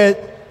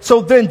said,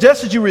 so then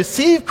just as you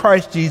receive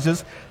Christ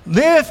Jesus,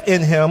 live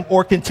in him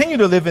or continue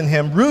to live in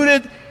him,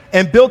 rooted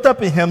and built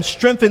up in him,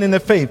 strengthened in the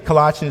faith,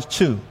 Colossians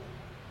 2.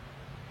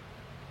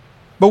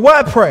 But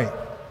why pray?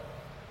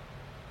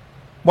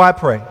 Why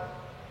pray?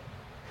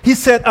 He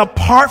said,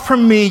 apart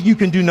from me, you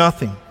can do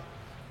nothing.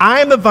 I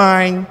am the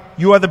vine,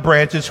 you are the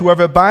branches.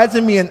 Whoever abides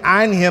in me and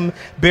I in him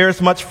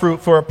bears much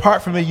fruit, for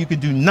apart from me, you can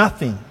do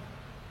nothing.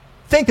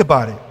 Think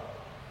about it.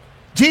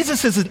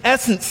 Jesus is in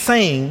essence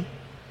saying,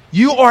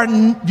 you are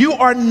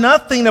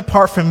nothing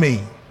apart from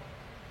me.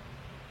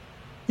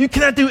 You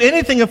cannot do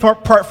anything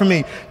apart from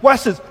me.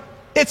 Watch this.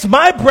 It's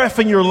my breath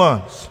in your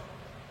lungs.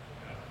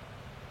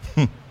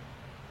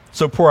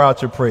 So pour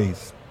out your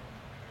praise.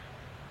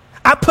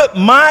 I put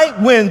my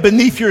wind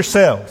beneath your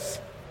sails.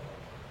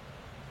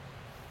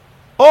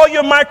 All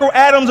your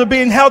microatoms are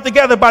being held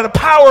together by the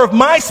power of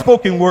my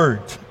spoken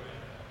word.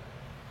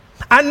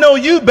 I know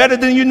you better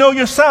than you know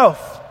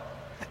yourself.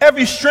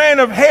 Every strand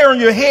of hair on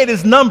your head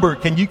is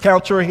numbered. Can you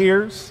count your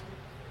hairs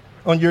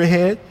on your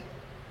head?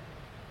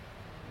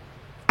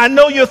 I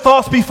know your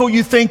thoughts before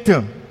you think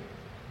them.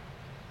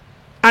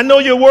 I know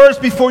your words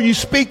before you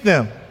speak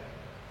them.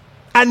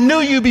 I knew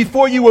you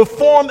before you were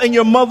formed in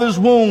your mother's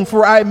womb,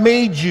 for I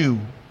made you.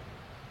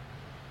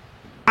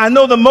 I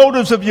know the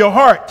motives of your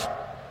heart.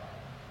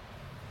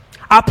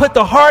 I put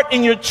the heart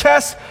in your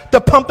chest to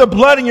pump the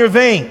blood in your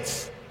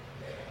veins.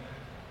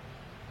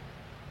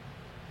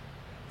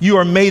 You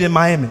are made in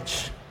my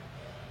image.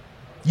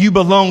 You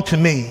belong to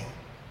me.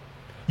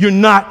 You're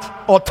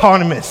not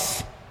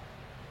autonomous.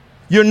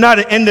 You're not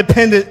an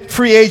independent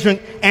free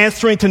agent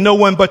answering to no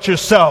one but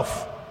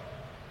yourself.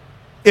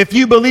 If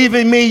you believe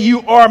in me, you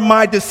are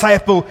my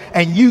disciple,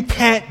 and you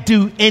can't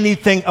do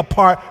anything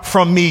apart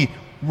from me,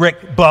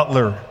 Rick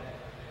Butler.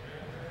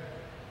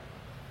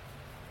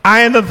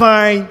 I am the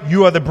vine,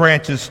 you are the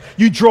branches.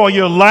 You draw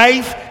your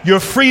life, your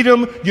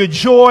freedom, your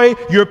joy,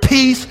 your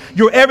peace,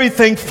 your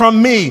everything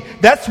from me.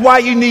 That's why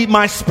you need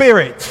my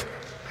spirit.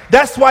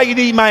 That's why you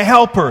need my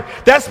helper.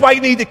 That's why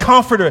you need the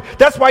comforter.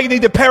 That's why you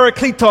need the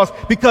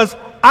parakletos, because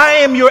I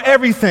am your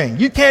everything.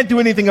 You can't do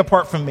anything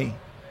apart from me.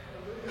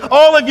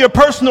 All of your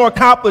personal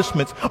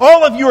accomplishments,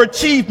 all of your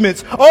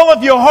achievements, all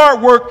of your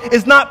hard work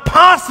is not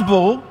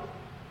possible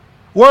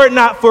were it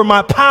not for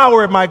my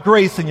power and my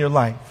grace in your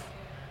life.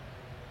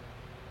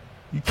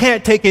 You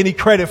can't take any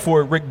credit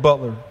for it, Rick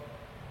Butler.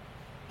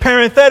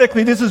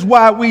 Parenthetically, this is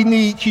why we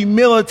need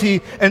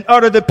humility and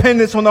utter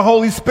dependence on the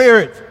Holy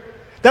Spirit.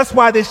 That's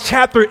why this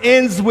chapter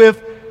ends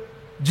with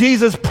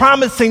Jesus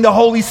promising the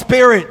Holy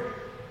Spirit.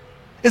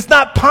 It's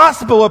not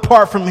possible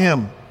apart from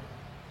him.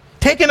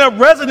 Taking up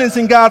residence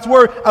in God's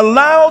word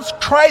allows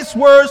Christ's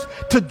words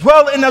to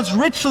dwell in us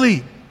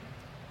richly.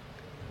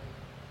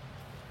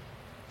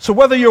 So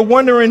whether you're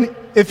wondering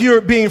if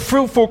you're being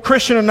fruitful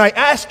Christian or not,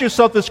 ask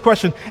yourself this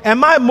question.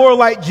 Am I more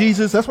like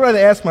Jesus? That's what I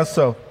ask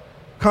myself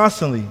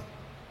constantly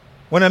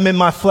when I'm in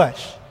my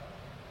flesh.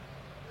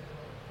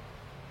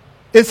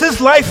 Is his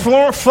life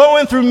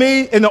flowing through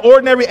me in the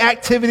ordinary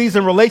activities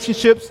and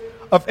relationships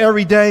of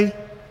every day?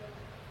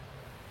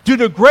 Do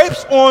the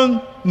grapes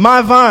on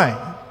my vine,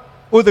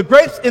 or the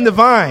grapes in the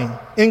vine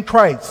in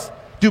Christ,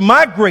 do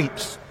my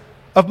grapes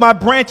of my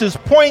branches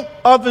point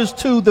others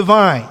to the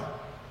vine?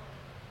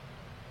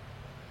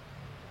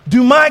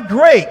 Do my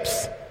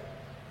grapes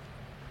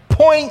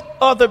point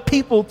other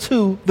people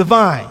to the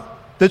vine,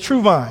 the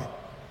true vine?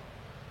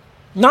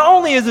 Not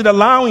only is it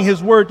allowing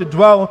his word to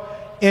dwell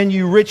in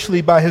you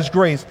richly by his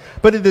grace,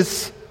 but it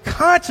is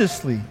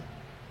consciously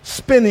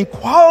spending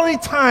quality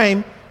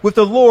time with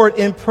the Lord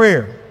in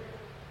prayer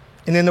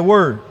and in the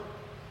word.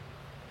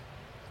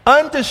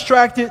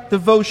 Undistracted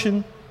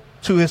devotion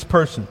to his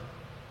person.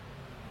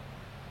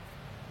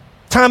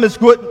 Thomas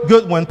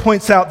Goodwin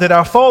points out that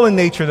our fallen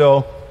nature,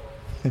 though,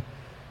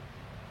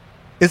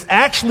 is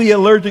actually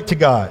allergic to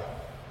God.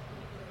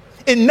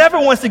 It never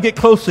wants to get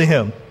close to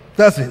him,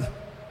 does it?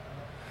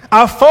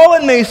 Our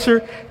fallen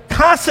nature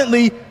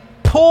constantly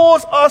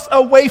pulls us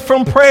away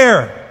from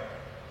prayer.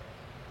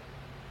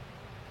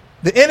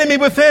 The enemy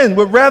within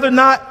would rather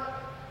not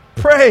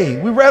pray.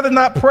 We'd rather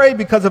not pray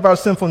because of our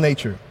sinful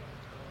nature.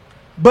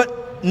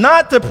 But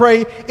not to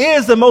pray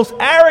is the most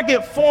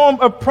arrogant form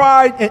of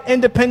pride and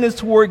independence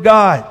toward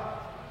God.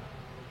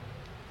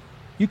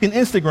 You can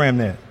Instagram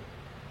that.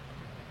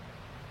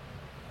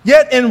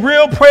 Yet in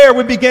real prayer,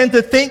 we begin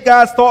to think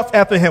God's thoughts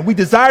after him. We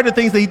desire the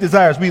things that he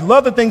desires. We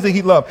love the things that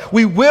he loves.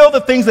 We will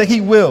the things that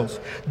he wills.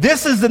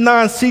 This is the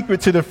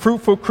non-secret to the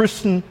fruitful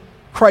Christian,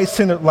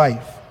 Christ-centered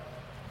life.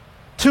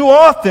 Too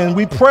often,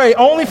 we pray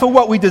only for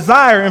what we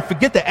desire and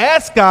forget to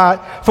ask God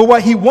for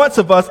what he wants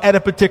of us at a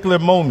particular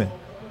moment.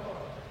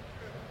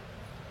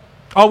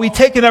 Are we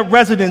taking up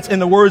residence in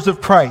the words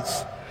of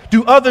Christ?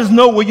 Do others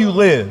know where you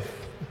live?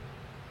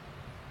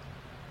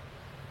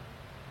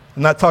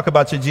 I'm not talking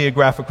about your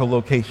geographical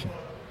location.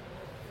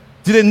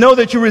 Do they know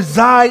that you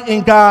reside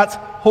in God's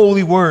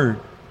holy word?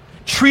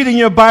 Treating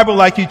your Bible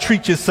like you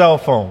treat your cell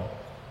phone.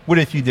 What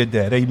if you did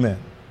that? Amen.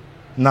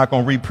 I'm not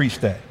going to re-preach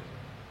that.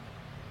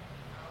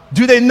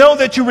 Do they know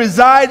that you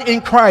reside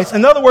in Christ?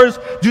 In other words,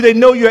 do they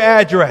know your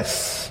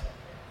address?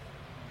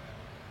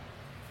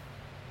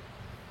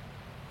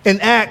 In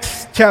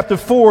Acts chapter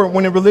 4,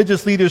 when the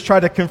religious leaders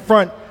tried to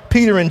confront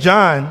Peter and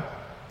John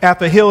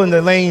after healing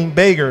the lame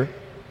beggar,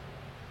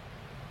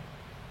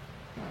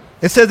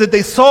 it says that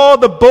they saw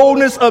the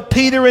boldness of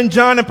Peter and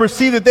John and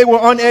perceived that they were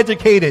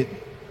uneducated,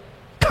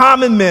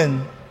 common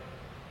men.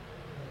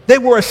 They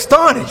were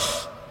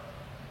astonished.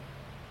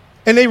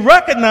 And they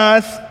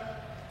recognized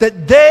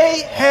that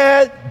they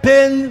had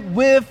been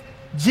with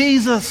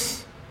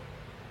Jesus.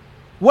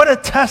 What a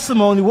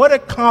testimony, what a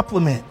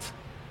compliment.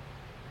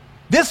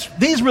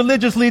 These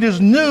religious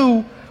leaders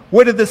knew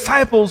where the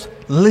disciples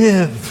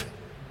lived.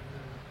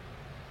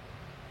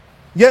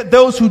 Yet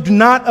those who do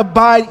not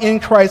abide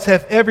in Christ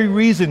have every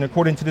reason,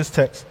 according to this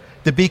text,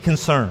 to be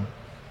concerned.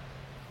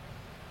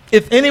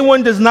 If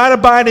anyone does not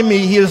abide in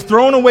me, he is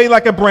thrown away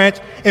like a branch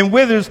and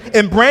withers,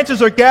 and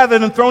branches are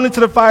gathered and thrown into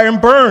the fire and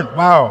burned.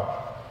 Wow.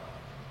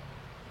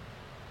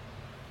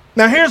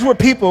 Now here's where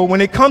people, when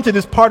they come to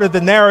this part of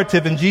the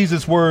narrative in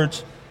Jesus'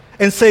 words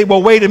and say,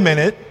 well, wait a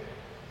minute.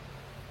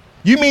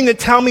 You mean to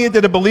tell me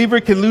that a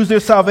believer can lose their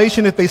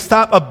salvation if they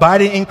stop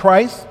abiding in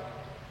Christ?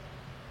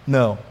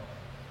 No.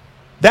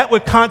 That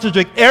would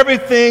contradict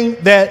everything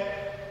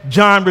that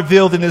John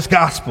revealed in his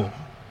gospel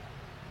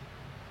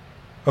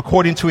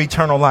according to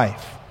eternal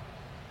life.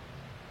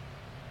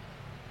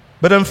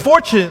 But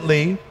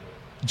unfortunately,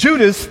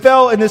 Judas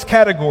fell in this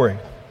category.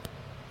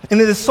 And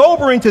it is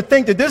sobering to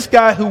think that this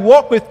guy who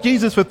walked with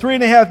Jesus for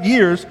 3.5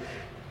 years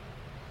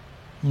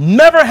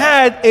never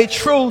had a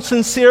true,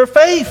 sincere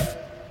faith.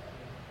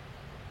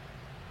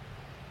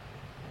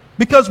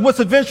 Because what's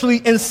eventually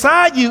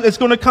inside you is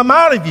going to come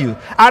out of you.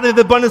 Out of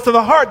the abundance of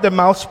the heart, the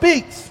mouth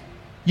speaks.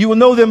 You will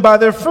know them by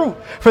their fruit.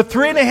 For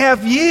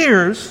 3.5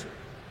 years,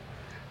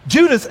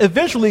 Judas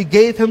eventually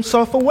gave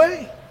himself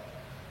away.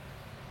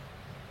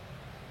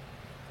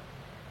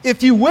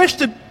 If you wish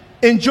to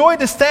enjoy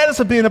the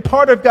status of being a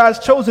part of God's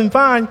chosen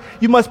vine,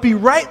 you must be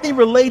rightly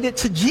related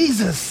to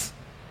Jesus.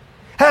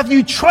 Have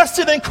you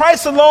trusted in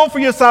Christ alone for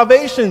your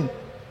salvation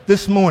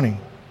this morning?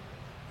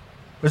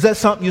 Or is that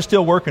something you're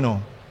still working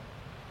on?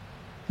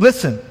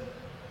 Listen,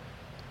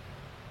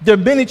 there are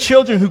many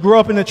children who grow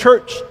up in the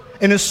church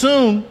and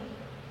assume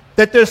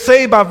that they're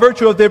saved by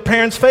virtue of their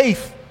parents'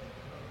 faith.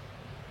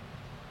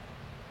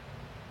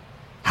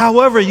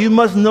 However, you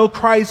must know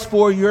Christ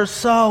for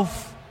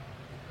yourself.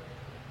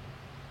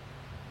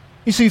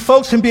 You see,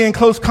 folks can be in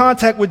close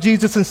contact with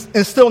Jesus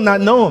and still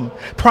not know him.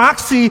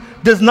 Proxy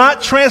does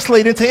not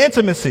translate into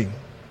intimacy.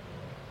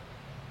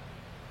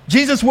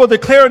 Jesus will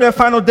declare in that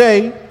final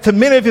day to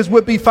many of his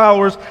would-be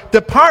followers,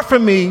 "Depart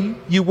from me,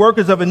 you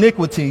workers of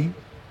iniquity,"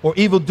 or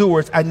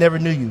evildoers, "I never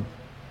knew you."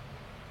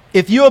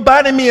 If you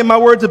abide in me and my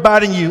words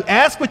abide in you,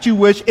 ask what you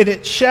wish and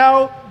it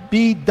shall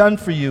be done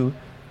for you.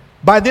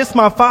 By this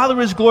my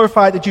Father is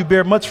glorified, that you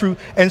bear much fruit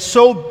and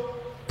so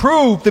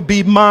prove to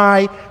be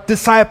my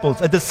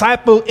disciples. A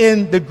disciple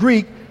in the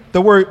Greek,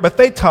 the word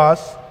mathetos,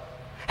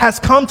 has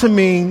come to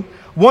mean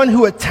one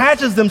who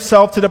attaches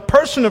themselves to the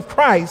person of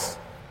Christ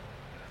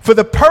for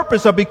the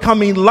purpose of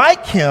becoming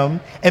like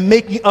him and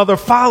making other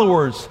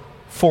followers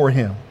for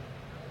him.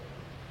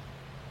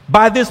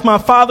 By this my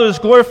Father is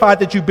glorified,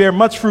 that you bear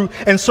much fruit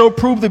and so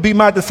prove to be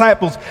my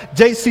disciples.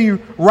 J.C.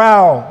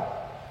 Ryle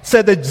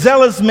said the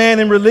zealous man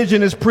in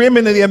religion is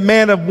preeminently a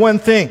man of one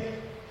thing.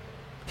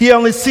 He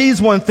only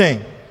sees one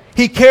thing.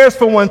 He cares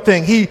for one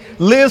thing. He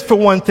lives for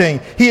one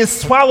thing. He is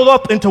swallowed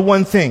up into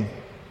one thing.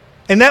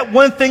 And that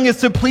one thing is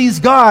to please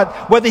God,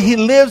 whether he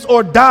lives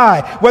or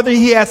die, whether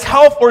he has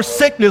health or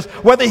sickness,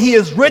 whether he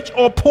is rich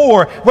or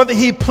poor, whether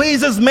he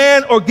pleases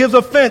man or gives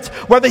offense,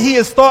 whether he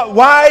is thought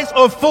wise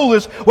or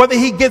foolish, whether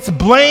he gets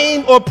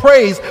blame or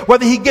praise,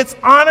 whether he gets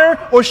honor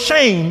or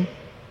shame.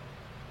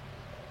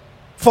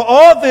 For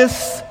all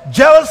this,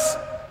 jealous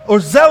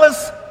or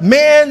zealous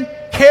man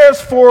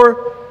cares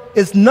for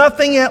is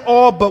nothing at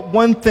all but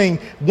one thing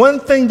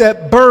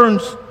that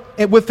burns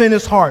within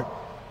his heart.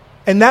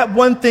 And that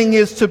one thing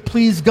is to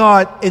please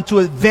God and to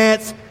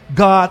advance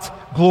God's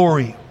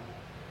glory.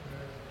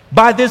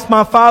 By this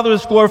my Father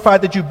is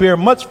glorified, that you bear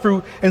much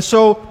fruit and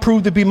so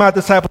prove to be my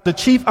disciples. The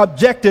chief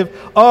objective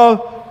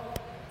of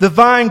the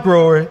vine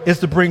grower is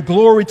to bring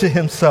glory to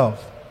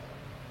himself.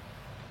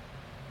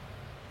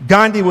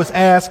 Gandhi was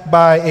asked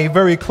by a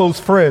very close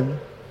friend,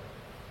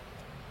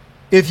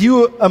 if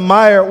you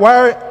admire,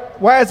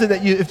 why is it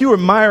that if you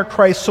admire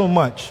Christ so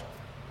much,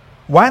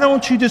 why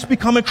don't you just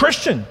become a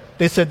Christian?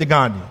 They said to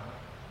Gandhi.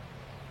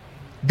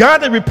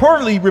 Gandhi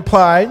reportedly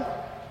replied,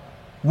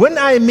 when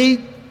I meet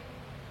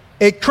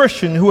a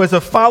Christian who is a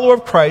follower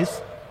of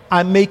Christ,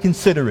 I may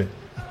consider it.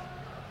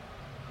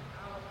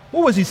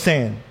 What was he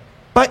saying?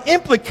 By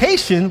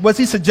implication, was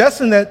he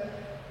suggesting that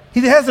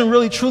he hasn't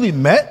really truly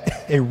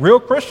met a real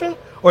Christian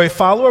or a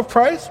follower of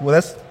Christ? Well,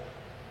 that's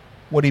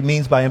what he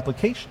means by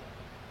implication.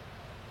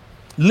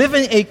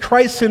 Living a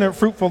Christ-centered,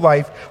 fruitful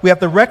life, we have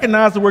to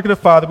recognize the work of the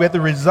Father. We have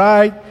to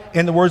reside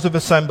in the words of the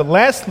Son. But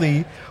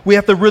lastly, we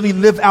have to really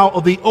live out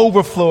of the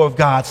overflow of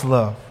God's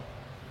love.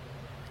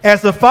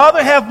 As the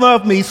Father hath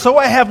loved me, so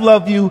I have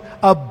loved you.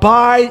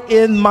 Abide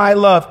in my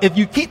love. If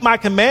you keep my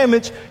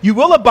commandments, you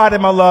will abide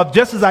in my love,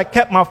 just as I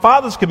kept my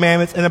Father's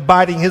commandments and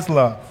abide in his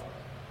love.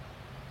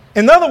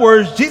 In other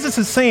words, Jesus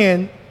is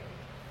saying,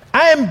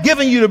 I am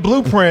giving you the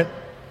blueprint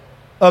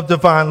of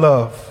divine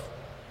love.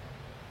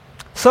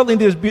 Suddenly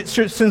there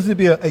seems to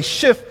be a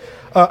shift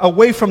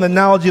away from the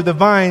analogy of the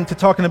vine to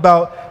talking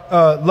about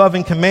love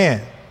and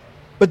command.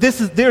 But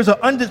there's an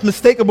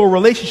unmistakable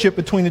relationship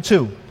between the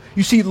two.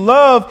 You see,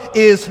 love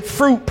is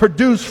fruit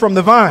produced from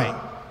the vine.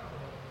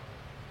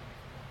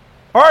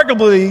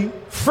 Arguably,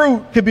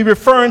 fruit could be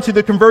referring to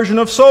the conversion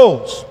of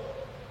souls,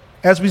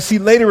 as we see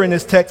later in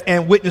this text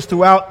and witness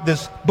throughout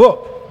this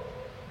book,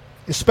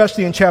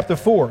 especially in chapter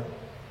 4.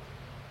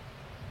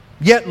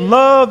 Yet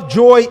love,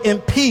 joy,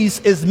 and peace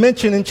is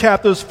mentioned in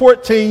chapters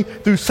 14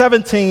 through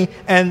 17,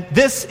 and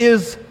this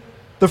is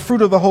the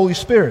fruit of the Holy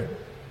Spirit.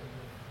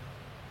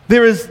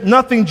 There is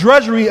nothing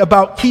drudgery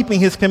about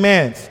keeping his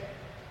commands.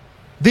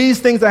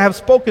 These things I have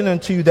spoken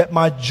unto you, that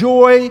my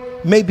joy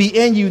may be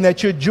in you, and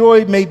that your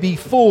joy may be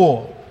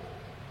full.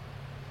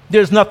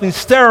 There's nothing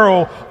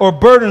sterile or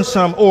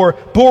burdensome or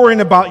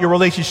boring about your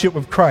relationship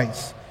with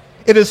Christ.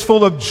 It is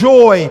full of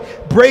joy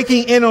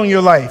breaking in on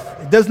your life.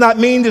 It does not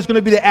mean there's going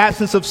to be the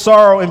absence of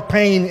sorrow and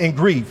pain and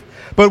grief.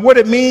 But what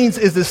it means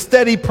is the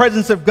steady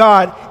presence of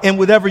God in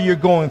whatever you're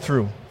going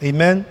through.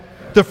 Amen?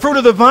 The fruit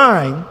of the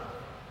vine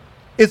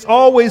is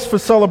always for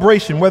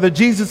celebration. Whether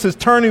Jesus is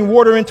turning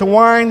water into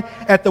wine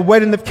at the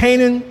wedding of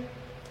Canaan,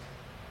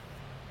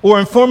 or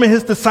informing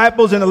his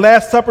disciples in the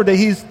Last Supper that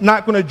he's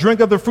not going to drink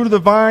of the fruit of the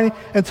vine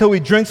until he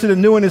drinks it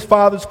anew in his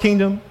Father's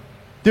kingdom.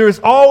 There is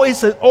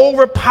always an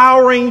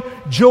overpowering,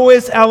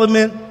 joyous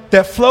element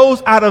that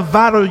flows out of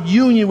vital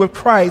union with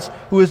Christ,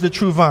 who is the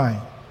true vine.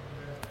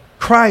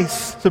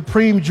 Christ's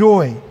supreme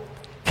joy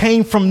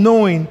came from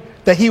knowing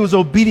that he was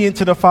obedient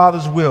to the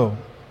Father's will.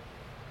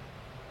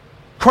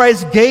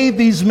 Christ gave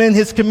these men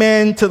his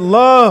command to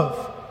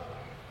love,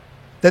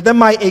 that they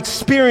might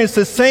experience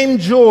the same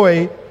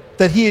joy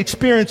that he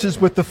experiences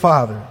with the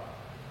Father.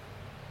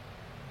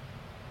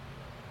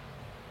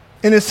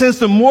 In a sense,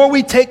 the more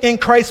we take in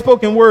Christ's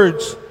spoken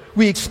words,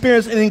 we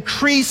experience an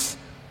increased,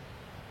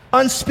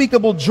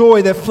 unspeakable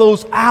joy that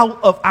flows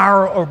out of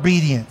our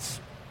obedience.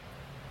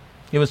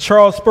 It was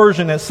Charles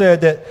Spurgeon that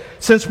said that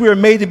since we are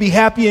made to be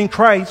happy in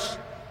Christ,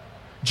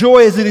 joy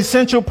is an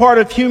essential part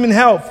of human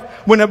health.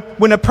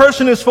 When a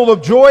person is full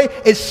of joy,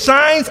 it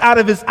shines out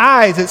of his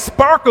eyes, it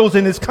sparkles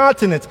in his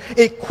countenance,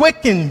 it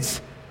quickens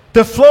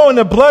the flow in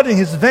the blood in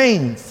his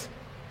veins.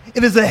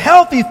 It is a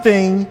healthy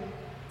thing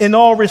in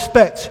all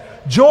respects.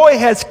 Joy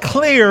has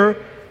clear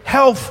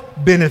health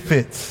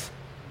benefits.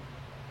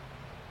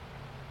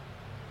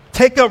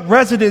 Take up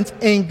residence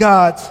in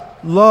God's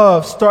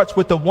love starts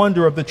with the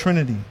wonder of the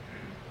Trinity.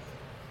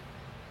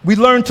 We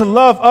learn to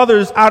love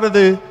others out of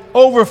the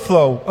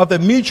overflow of the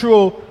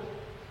mutual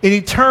and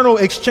eternal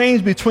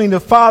exchange between the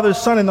Father,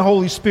 Son, and the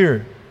Holy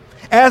Spirit.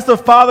 As the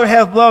Father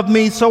hath loved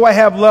me, so I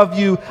have loved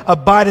you.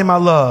 Abide in my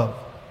love.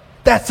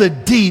 That's a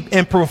deep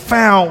and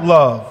profound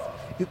love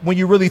when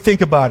you really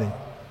think about it.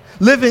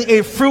 Living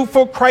a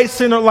fruitful,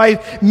 Christ-centered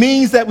life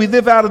means that we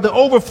live out of the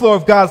overflow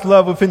of God's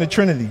love within the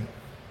Trinity.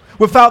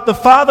 Without the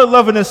Father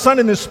loving the Son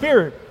and the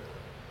Spirit,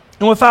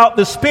 and without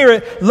the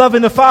Spirit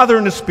loving the Father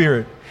and the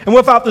Spirit, And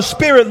without the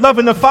Spirit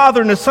loving the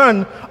Father and the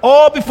Son,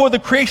 all before the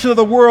creation of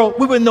the world,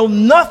 we would know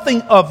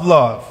nothing of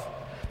love,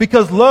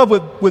 because love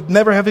would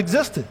never have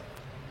existed.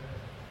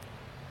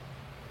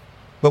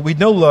 But we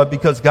know love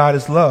because God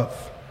is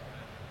love.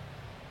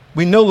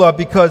 We know love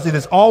because it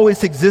has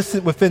always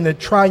existed within the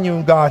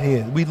triune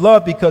Godhead. We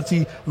love because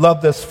he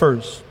loved us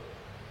first.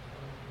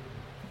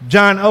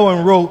 John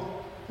Owen wrote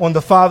on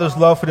the Father's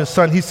love for the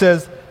Son. He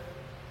says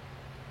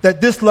that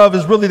this love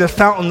is really the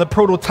fountain, the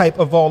prototype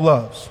of all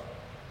loves.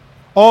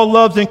 All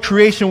loves in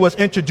creation was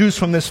introduced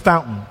from this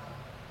fountain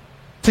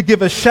to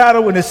give a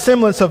shadow and a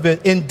semblance of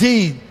it.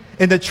 Indeed,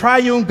 in the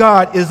triune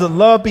God is the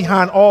love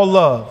behind all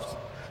loves,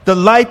 the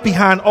life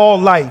behind all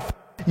life,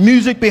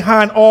 music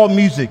behind all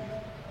music,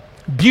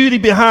 beauty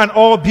behind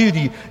all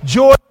beauty,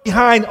 joy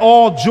behind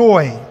all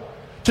joy.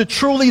 To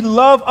truly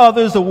love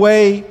others the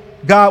way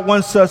God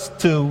wants us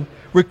to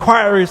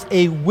requires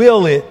a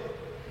will it,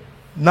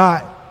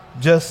 not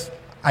just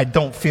I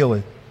don't feel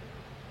it.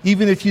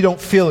 Even if you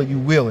don't feel it, you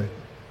will it.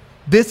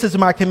 This is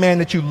my command,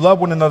 that you love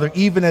one another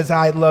even as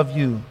I love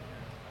you.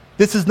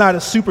 This is not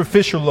a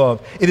superficial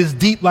love. It is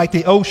deep like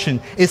the ocean.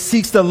 It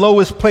seeks the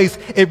lowest place.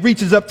 It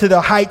reaches up to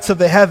the heights of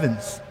the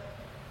heavens.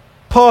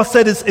 Paul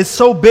said it's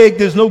so big,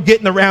 there's no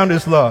getting around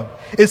this love.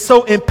 It's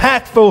so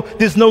impactful,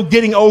 there's no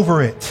getting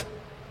over it.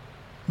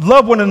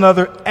 Love one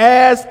another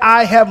as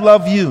I have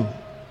loved you.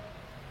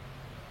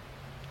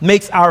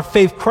 Makes our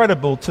faith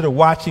credible to the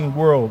watching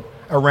world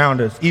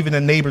around us, even the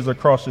neighbors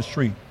across the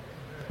street.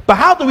 But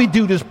how do we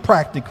do this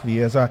practically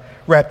as I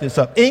wrap this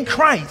up? In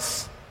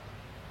Christ,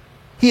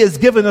 he has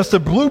given us a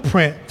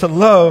blueprint to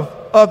love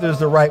others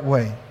the right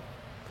way.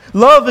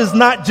 Love is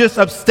not just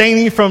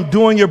abstaining from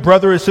doing your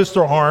brother or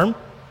sister harm.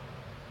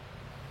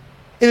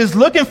 It is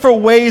looking for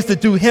ways to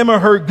do him or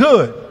her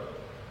good,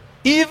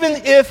 even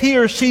if he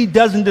or she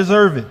doesn't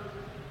deserve it.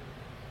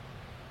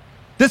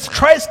 This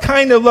Christ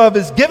kind of love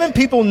is giving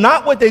people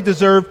not what they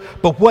deserve,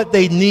 but what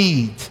they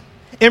need.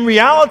 In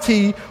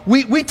reality,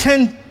 we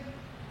tend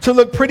to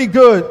look pretty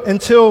good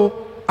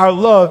until our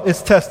love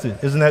is tested.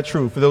 Isn't that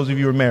true for those of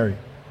you who are married?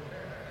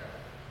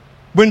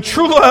 When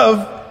true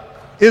love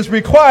is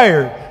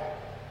required,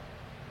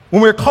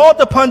 when we're called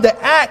upon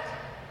to act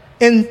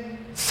in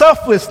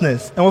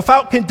selflessness and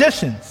without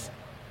conditions,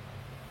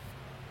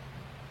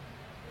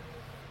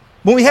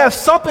 when we have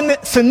something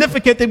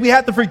significant that we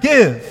have to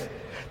forgive,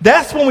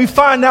 that's when we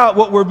find out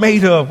what we're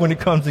made of when it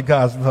comes to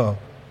God's love.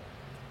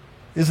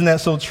 Isn't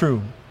that so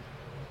true?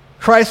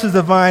 Christ is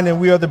the vine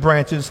and we are the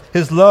branches.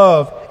 His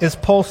love is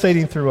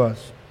pulsating through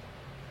us.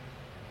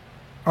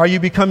 Are you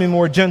becoming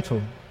more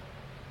gentle,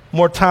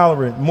 more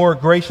tolerant, more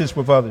gracious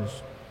with others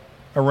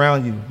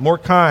around you, more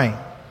kind,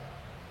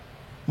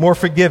 more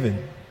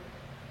forgiving?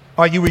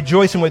 Are you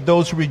rejoicing with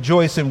those who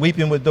rejoice and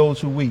weeping with those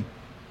who weep?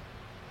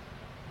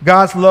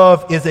 God's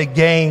love is a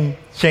game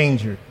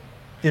changer.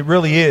 It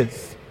really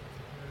is.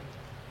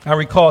 I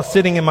recall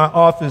sitting in my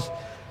office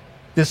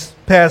this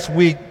past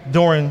week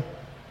during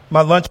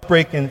my lunch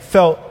break and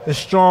felt a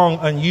strong,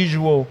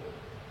 unusual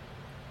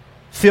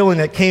feeling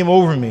that came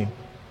over me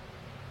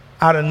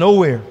out of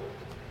nowhere.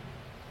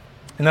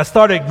 And I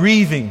started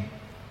grieving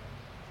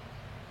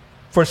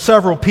for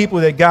several people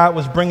that God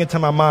was bringing to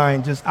my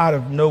mind just out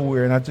of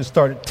nowhere, and I just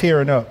started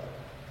tearing up.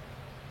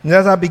 And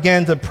as I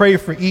began to pray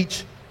for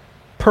each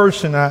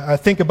person, I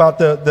think about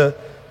the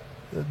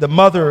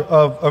mother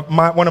of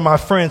one of my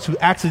friends who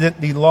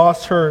accidentally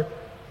lost her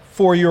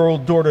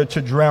 4-year-old daughter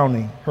to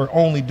drowning, her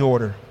only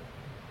daughter.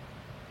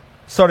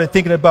 Started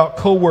thinking about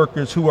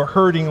coworkers who are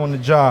hurting on the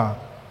job.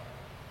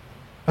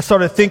 I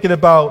started thinking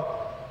about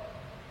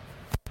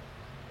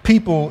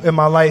people in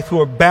my life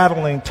who are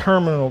battling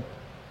terminal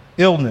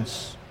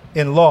illness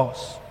and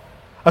loss.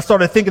 I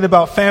started thinking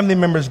about family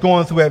members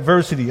going through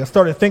adversity. I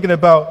started thinking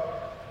about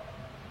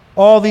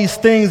all these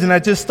things, and I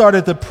just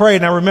started to pray.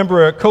 And I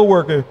remember a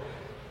coworker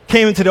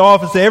came into the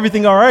office and said,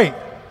 "Everything all right?"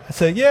 I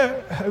said, "Yeah,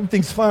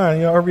 everything's fine.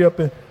 Hurry up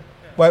and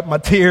wipe my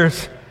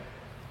tears."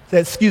 I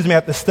said, "Excuse me, I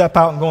have to step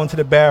out and go into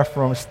the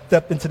bathroom." I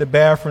stepped into the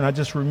bathroom, and I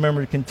just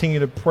remember to continue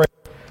to pray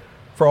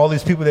for all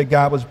these people that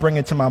God was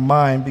bringing to my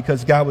mind,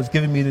 because God was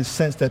giving me this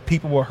sense that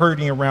people were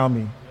hurting around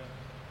me.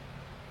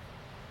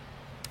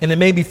 And it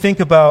made me think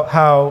about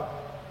how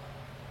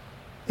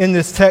in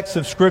this text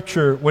of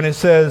Scripture, when it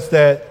says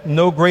that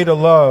no greater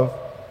love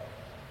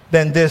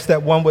than this,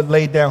 that one would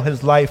lay down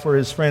his life for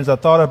his friends, I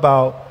thought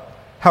about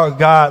how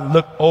God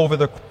looked over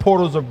the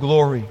portals of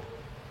glory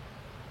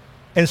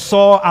and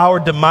saw our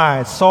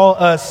demise, saw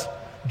us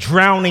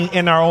drowning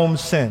in our own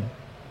sin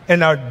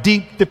and our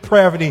deep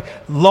depravity,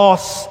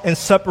 lost and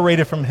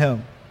separated from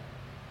him.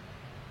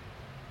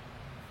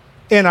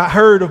 And I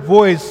heard a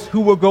voice, "Who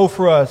will go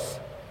for us?"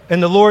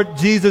 And the Lord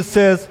Jesus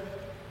says,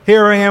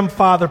 "Here I am,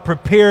 Father,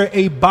 prepare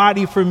a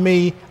body for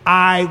me.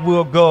 I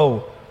will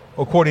go,"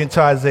 according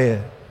to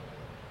Isaiah.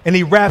 And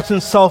he wraps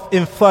himself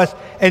in flesh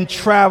and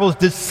travels,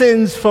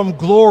 descends from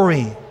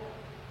glory,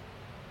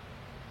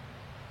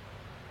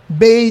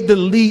 made the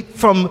leap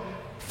from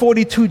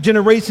 42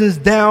 generations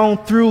down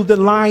through the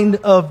line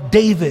of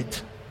David,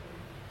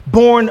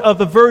 born of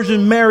the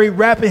Virgin Mary,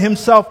 wrapping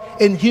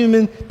himself in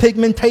human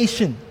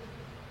pigmentation,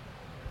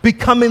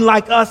 becoming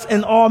like us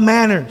in all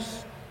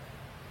manners,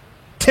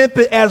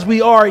 tempted as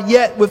we are,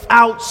 yet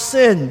without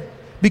sin,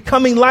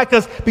 becoming like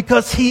us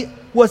because he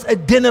was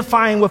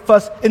identifying with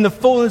us in the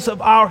fullness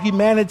of our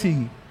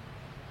humanity.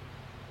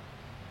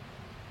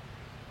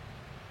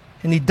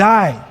 And he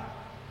died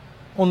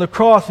on the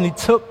cross, and he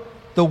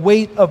took the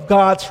weight of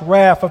God's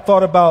wrath. I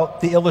thought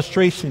about the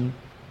illustration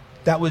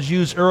that was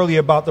used earlier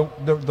about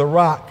the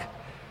rock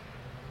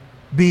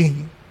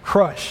being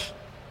crushed.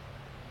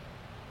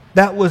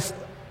 That was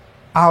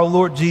our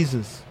Lord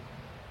Jesus,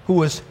 who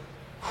was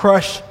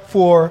crushed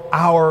for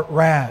our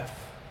wrath,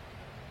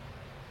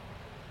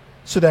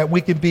 so that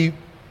we could be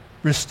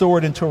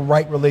restored into a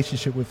right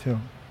relationship with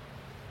him.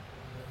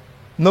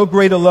 No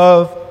greater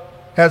love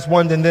has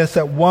one than this,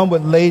 that one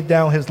would lay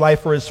down his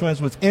life for his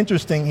friends. What's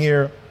interesting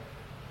here,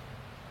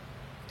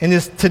 in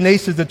his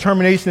tenacious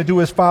determination to do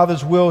his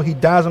Father's will, he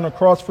dies on the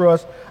cross for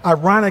us.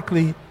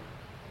 Ironically,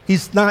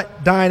 he's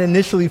not dying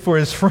initially for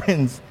his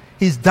friends.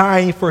 He's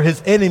dying for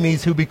his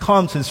enemies, who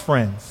becomes his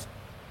friends.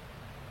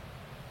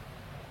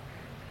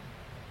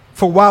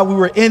 For while we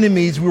were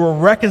enemies, we were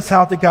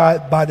reconciled to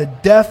God by the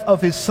death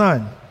of his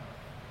Son.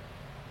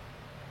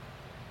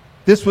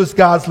 This was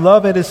God's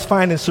love at its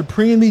finest,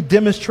 supremely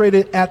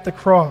demonstrated at the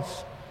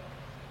cross.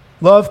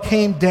 Love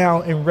came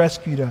down and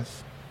rescued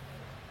us.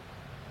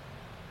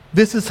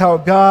 This is how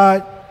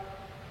God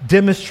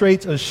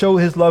demonstrates or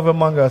shows his love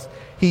among us.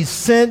 He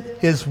sent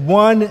his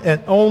one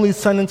and only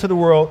Son into the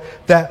world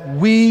that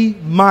we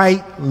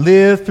might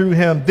live through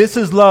him. This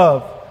is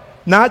love.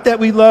 Not that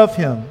we love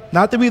him,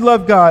 not that we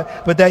love God,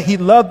 but that he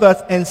loved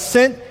us and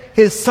sent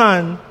his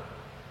Son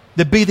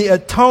to be the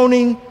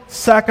atoning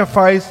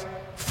sacrifice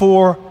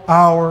for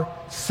our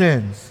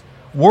sins.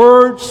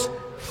 Words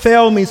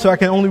fail me, so I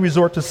can only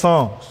resort to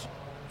songs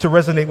to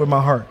resonate with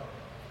my heart.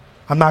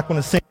 I'm not going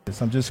to sing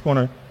this. I'm just going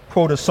to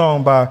quote a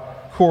song by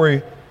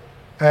Corey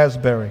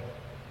Asbury.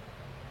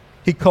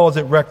 He calls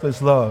it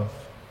reckless love.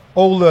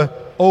 Oh, the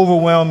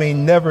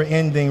overwhelming,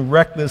 never-ending,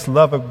 reckless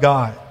love of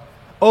God.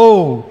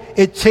 Oh,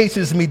 it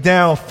chases me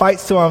down,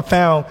 fights till I'm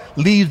found,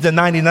 leaves the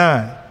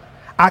 99.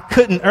 I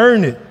couldn't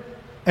earn it,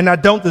 and I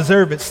don't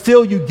deserve it.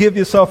 Still, you give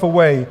yourself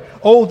away.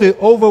 Oh, the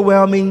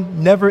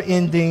overwhelming,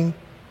 never-ending,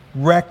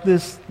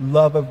 reckless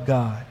love of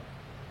God.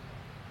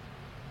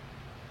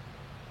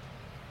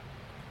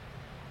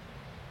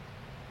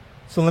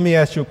 So let me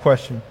ask you a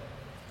question.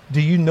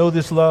 Do you know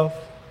this love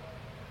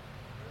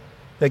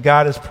that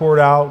God has poured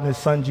out in his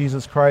Son,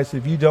 Jesus Christ?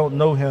 If you don't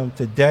know him,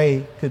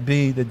 today could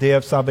be the day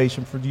of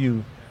salvation for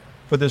you.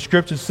 For the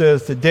scripture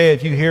says, today,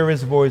 if you hear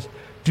his voice,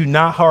 do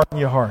not harden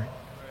your heart.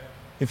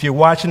 If you're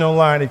watching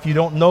online, if you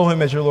don't know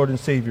him as your Lord and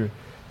Savior,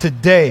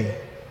 today,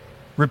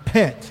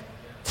 repent,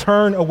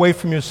 turn away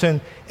from your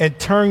sin, and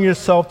turn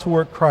yourself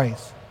toward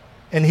Christ.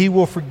 And he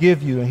will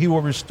forgive you, and he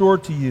will restore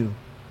to you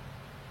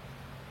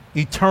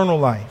eternal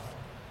life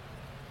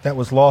that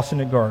was lost in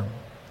the garden.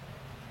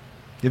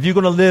 If you're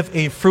going to live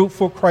a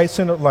fruitful,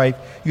 Christ-centered life,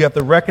 you have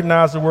to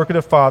recognize the work of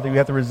the Father, you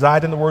have to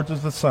reside in the words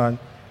of the Son,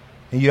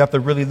 and you have to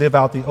really live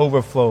out the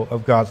overflow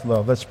of God's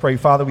love. Let's pray.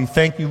 Father, we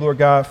thank you, Lord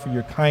God, for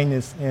your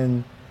kindness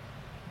and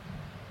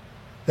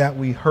that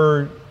we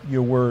heard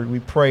your word. We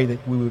pray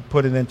that we would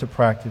put it into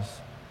practice.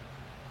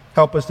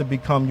 Help us to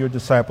become your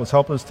disciples.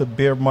 Help us to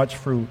bear much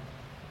fruit,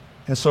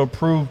 and so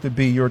prove to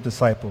be your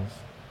disciples.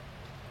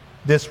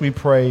 This we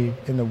pray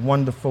in the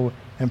wonderful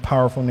and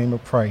powerful name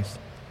of Christ.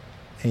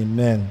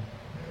 Amen.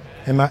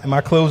 Am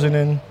I closing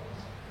in?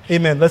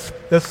 Amen. Let's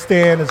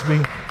stand as we...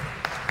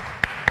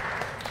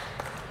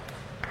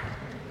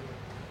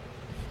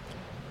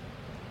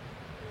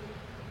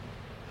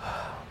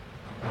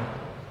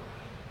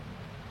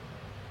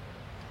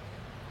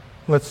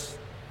 Let's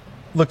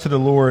look to the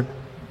Lord.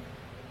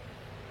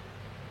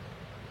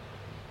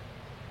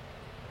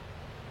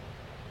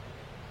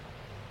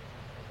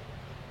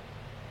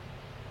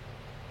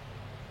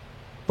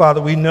 Father,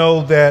 we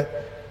know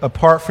that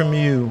apart from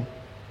you,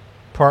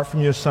 apart from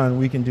your Son,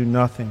 we can do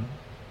nothing.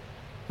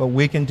 But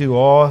we can do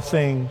all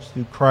things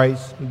through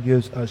Christ who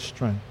gives us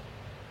strength.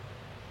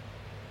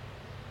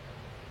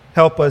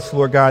 Help us,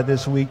 Lord God,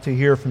 this week to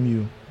hear from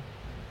you.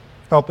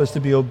 Help us to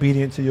be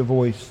obedient to your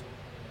voice,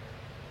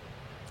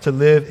 to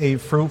live a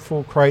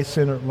fruitful,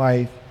 Christ-centered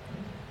life,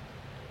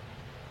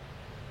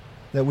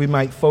 that we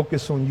might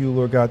focus on you,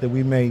 Lord God, that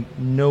we may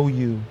know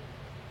you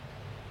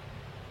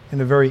in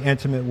a very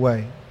intimate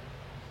way.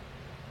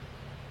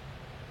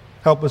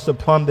 Help us to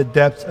plumb the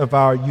depths of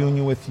our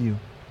union with you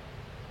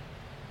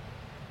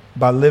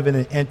by living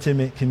in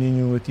intimate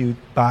communion with you,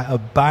 by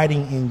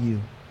abiding in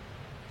you,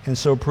 and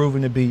so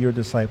proving to be your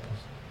disciples.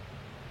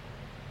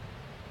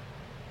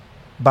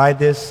 By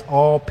this,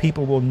 all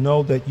people will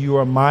know that you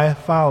are my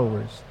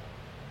followers,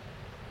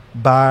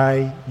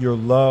 by your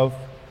love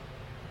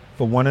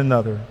for one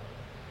another.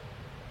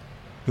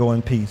 Go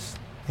in peace.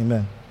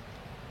 Amen.